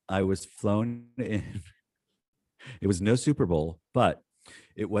 I was flown in. It was no Super Bowl, but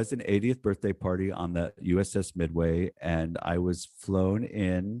it was an 80th birthday party on the USS Midway, and I was flown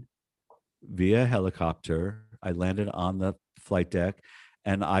in via helicopter. I landed on the flight deck,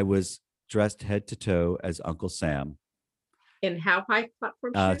 and I was dressed head to toe as Uncle Sam. In how high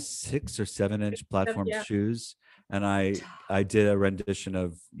platform shoes? 6 or 7 inch platform yeah. shoes, and I did a rendition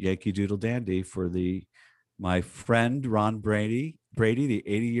of Yankee Doodle Dandy for my friend Ron Brady, the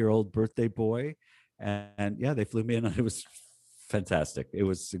 80-year-old birthday boy, and yeah, they flew me in, and it was fantastic. It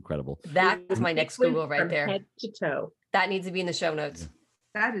was incredible. That's my next Google right From there. head to toe. That needs to be in the show notes.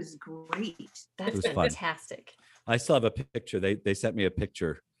 That is great. That's was fun. fantastic. I still have a picture. They sent me a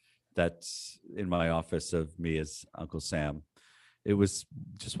picture that's in my office of me as Uncle Sam. It was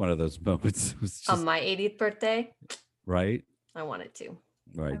just one of those moments. It was just, On my 80th birthday, right. I wanted to.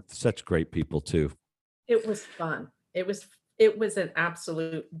 Right. Such great people too. It was fun. It was an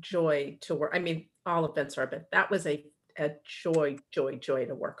absolute joy to work. I mean, all events are, but that was a joy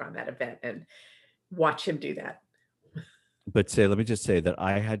to work on that event and watch him do that. But let me just say that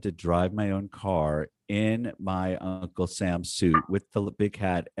I had to drive my own car in my Uncle Sam suit with the big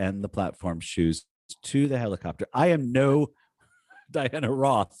hat and the platform shoes to the helicopter. I am no Diana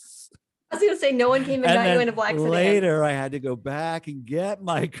Ross. I was going to say, no one came and got you in a black sedan. Later, I had to go back and get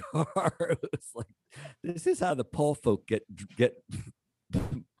my car. It was like, this is how the pole folk get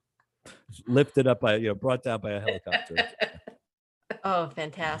lifted up by, brought down by a helicopter. Oh,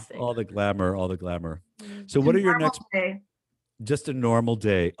 fantastic. All the glamour. So what are your next? Day. Just a normal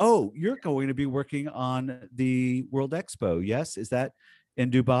day. Oh, you're going to be working on the World Expo. Yes. Is that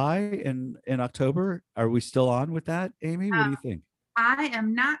in Dubai in October? Are we still on with that, Amy? What do you think? I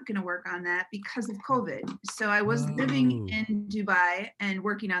am not going to work on that because of COVID. So I was living in Dubai and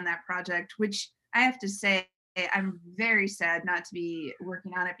working on that project, which I have to say, I'm very sad not to be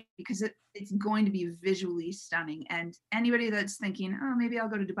working on it because it's going to be visually stunning. And anybody that's thinking, oh, maybe I'll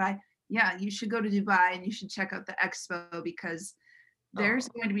go to Dubai. Yeah, you should go to Dubai and you should check out the expo because there's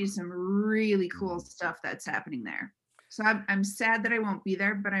going to be some really cool stuff that's happening there. So I'm sad that I won't be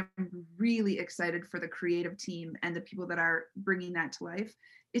there, but I'm really excited for the creative team and the people that are bringing that to life.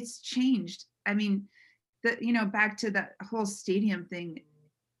 It's changed. I mean, back to that whole stadium thing,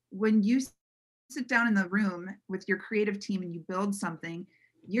 when you sit down in the room with your creative team and you build something,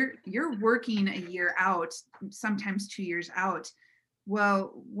 you're working a year out, sometimes 2 years out.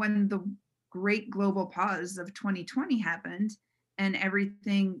 Well, when the great global pause of 2020 happened and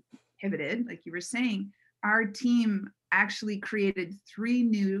everything pivoted, like you were saying, our team actually created 3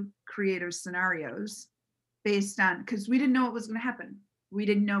 new creative scenarios based on, because we didn't know what was going to happen. We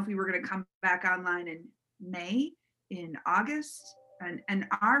didn't know if we were going to come back online in May, in August, and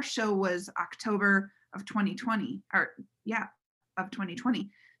our show was October of 2020, of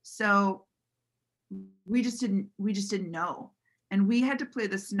 2020. So we just didn't know. And we had to play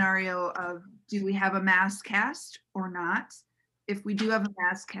the scenario of, do we have a mass cast or not? If we do have a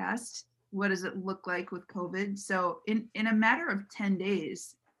mass cast, what does it look like with COVID? So in a matter of 10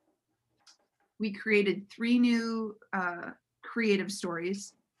 days, we created 3 new creative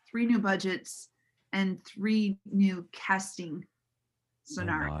stories, 3 new budgets, and 3 new casting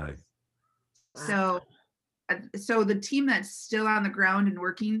scenarios. Oh So the team that's still on the ground and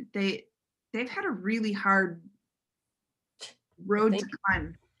working, they've had a really hard road to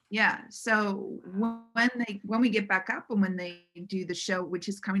climb. Yeah. So when we get back up and when they do the show, which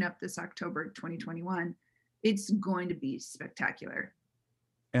is coming up this October 2021, it's going to be spectacular.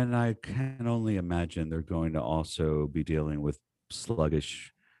 And I can only imagine they're going to also be dealing with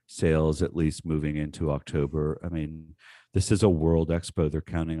sluggish sales at least moving into October. I mean, this is a world expo. They're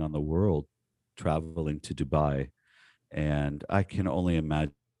counting on the world traveling to Dubai. And I can only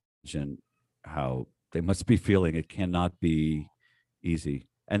imagine how they must be feeling. It cannot be easy.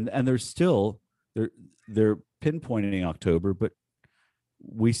 And they're pinpointing October, but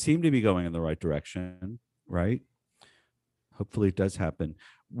we seem to be going in the right direction, right? Hopefully it does happen.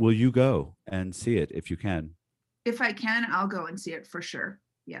 Will you go and see it if you can? If I can, I'll go and see it for sure.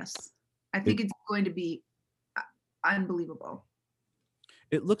 Yes. I think it's going to be unbelievable.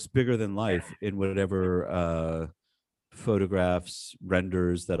 It looks bigger than life in whatever photographs,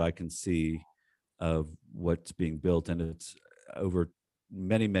 renders that I can see of what's being built. And it's over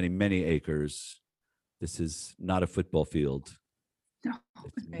many, many, many acres. This is not a football field. No.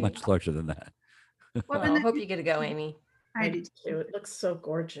 It's much larger than that. Well, I hope you get to go, Amy. I do too. It looks so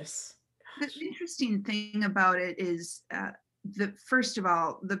gorgeous. The interesting thing about it is first of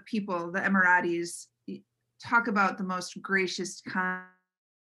all, the people, the Emiratis, talk about the most gracious,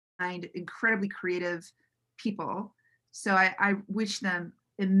 kind, incredibly creative people. So I wish them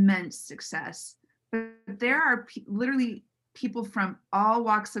immense success. But there are literally people from all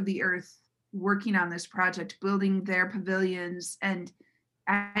walks of the earth working on this project, building their pavilions. And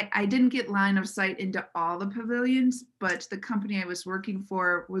I didn't get line of sight into all the pavilions, but the company I was working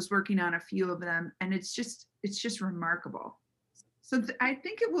for was working on a few of them. And it's just remarkable. So I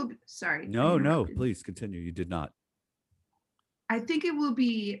think it will be, sorry. No, please continue. You did not. I think it will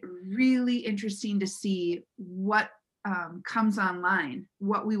be really interesting to see what comes online,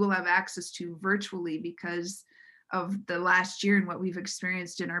 what we will have access to virtually because of the last year and what we've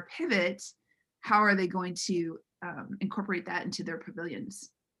experienced in our pivot. How are they going to incorporate that into their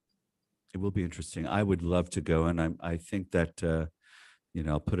pavilions? It will be interesting. I would love to go, and I think that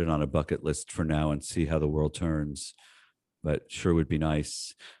I'll put it on a bucket list for now and see how the world turns. But sure would be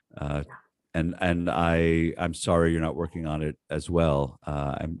nice. And I'm sorry you're not working on it as well.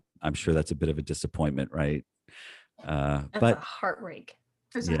 I'm sure that's a bit of a disappointment, right? That's but a heartbreak.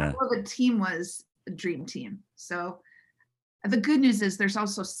 Because the team was a dream team. So the good news is there's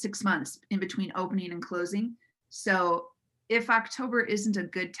also 6 months in between opening and closing. So if October isn't a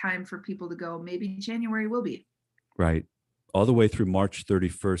good time for people to go, maybe January will be. Right. All the way through March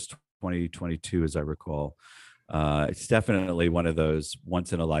 31st, 2022, as I recall. It's definitely one of those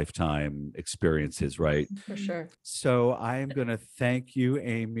once in a lifetime experiences, right? For sure. So I am going to thank you,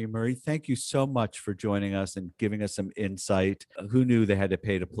 Amy Murray. Thank you so much for joining us and giving us some insight. Who knew they had to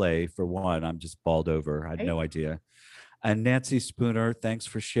pay to play? For one, I'm just balled over. I had no idea. And Nancy Spooner, thanks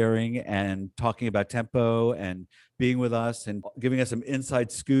for sharing and talking about tempo and being with us and giving us some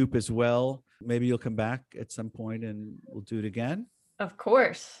inside scoop as well. Maybe you'll come back at some point and we'll do it again. Of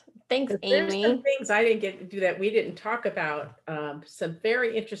course. Thanks, There's Amy. some things I didn't get to do that we didn't talk about. Some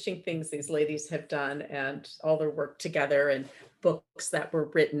very interesting things these ladies have done and all their work together and books that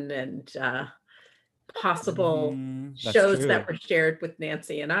were written and possible shows that were shared with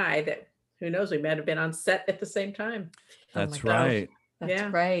Nancy and I that who knows, we might have been on set at the same time. That's right.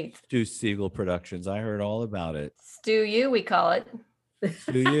 That's right. Stu Siegel Productions. I heard all about it. Stu You, we call it.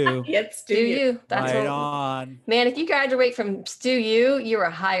 Stu You. Yep, Stu You. That's right on. Man, if you graduate from Stu You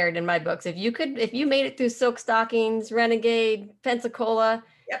were hired in my books. If you made it through Silk Stockings, Renegade, Pensacola,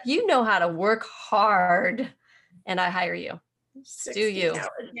 you know how to work hard, and I hire you. Stu You.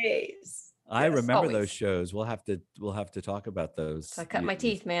 Days. I remember those shows. We'll have to talk about those. So I cut my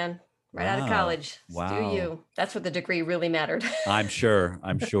teeth, man. Right out of college. Wow. Stu You. That's what the degree really mattered. I'm sure.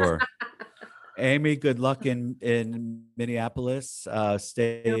 Amy, good luck in Minneapolis.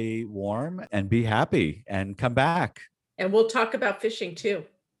 Stay warm and be happy and come back. And we'll talk about fishing too.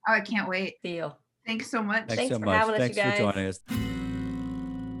 Oh, I can't wait. Deal. Thanks so much. Thanks for having us, you guys. Thanks for joining us.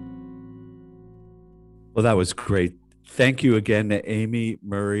 Well, that was great. Thank you again to Amy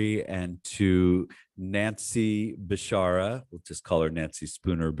Murray and to Nancy Bsharah. We'll just call her Nancy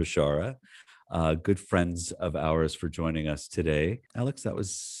Spooner-Bsharah. Good friends of ours for joining us today. Alex, that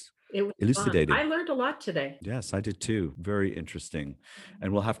was elucidating. I learned a lot today. Yes, I did too. Very interesting.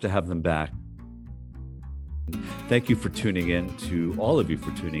 And we'll have to have them back. Thank you for tuning in, to all of you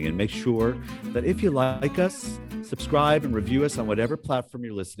for tuning in. Make sure that if you like us, subscribe and review us on whatever platform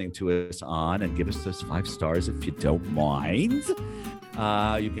you're listening to us on, and give us those 5 stars if you don't mind.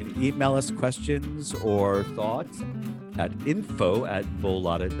 You can email us questions or thoughts at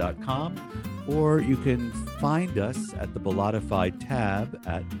info@bolada.com, or you can find us at the Boladified tab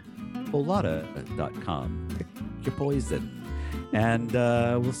at bolada.com. Pick your poison. And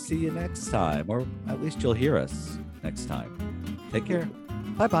we'll see you next time, or at least you'll hear us next time. Take care.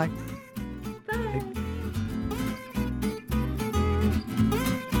 Bye-bye. Bye.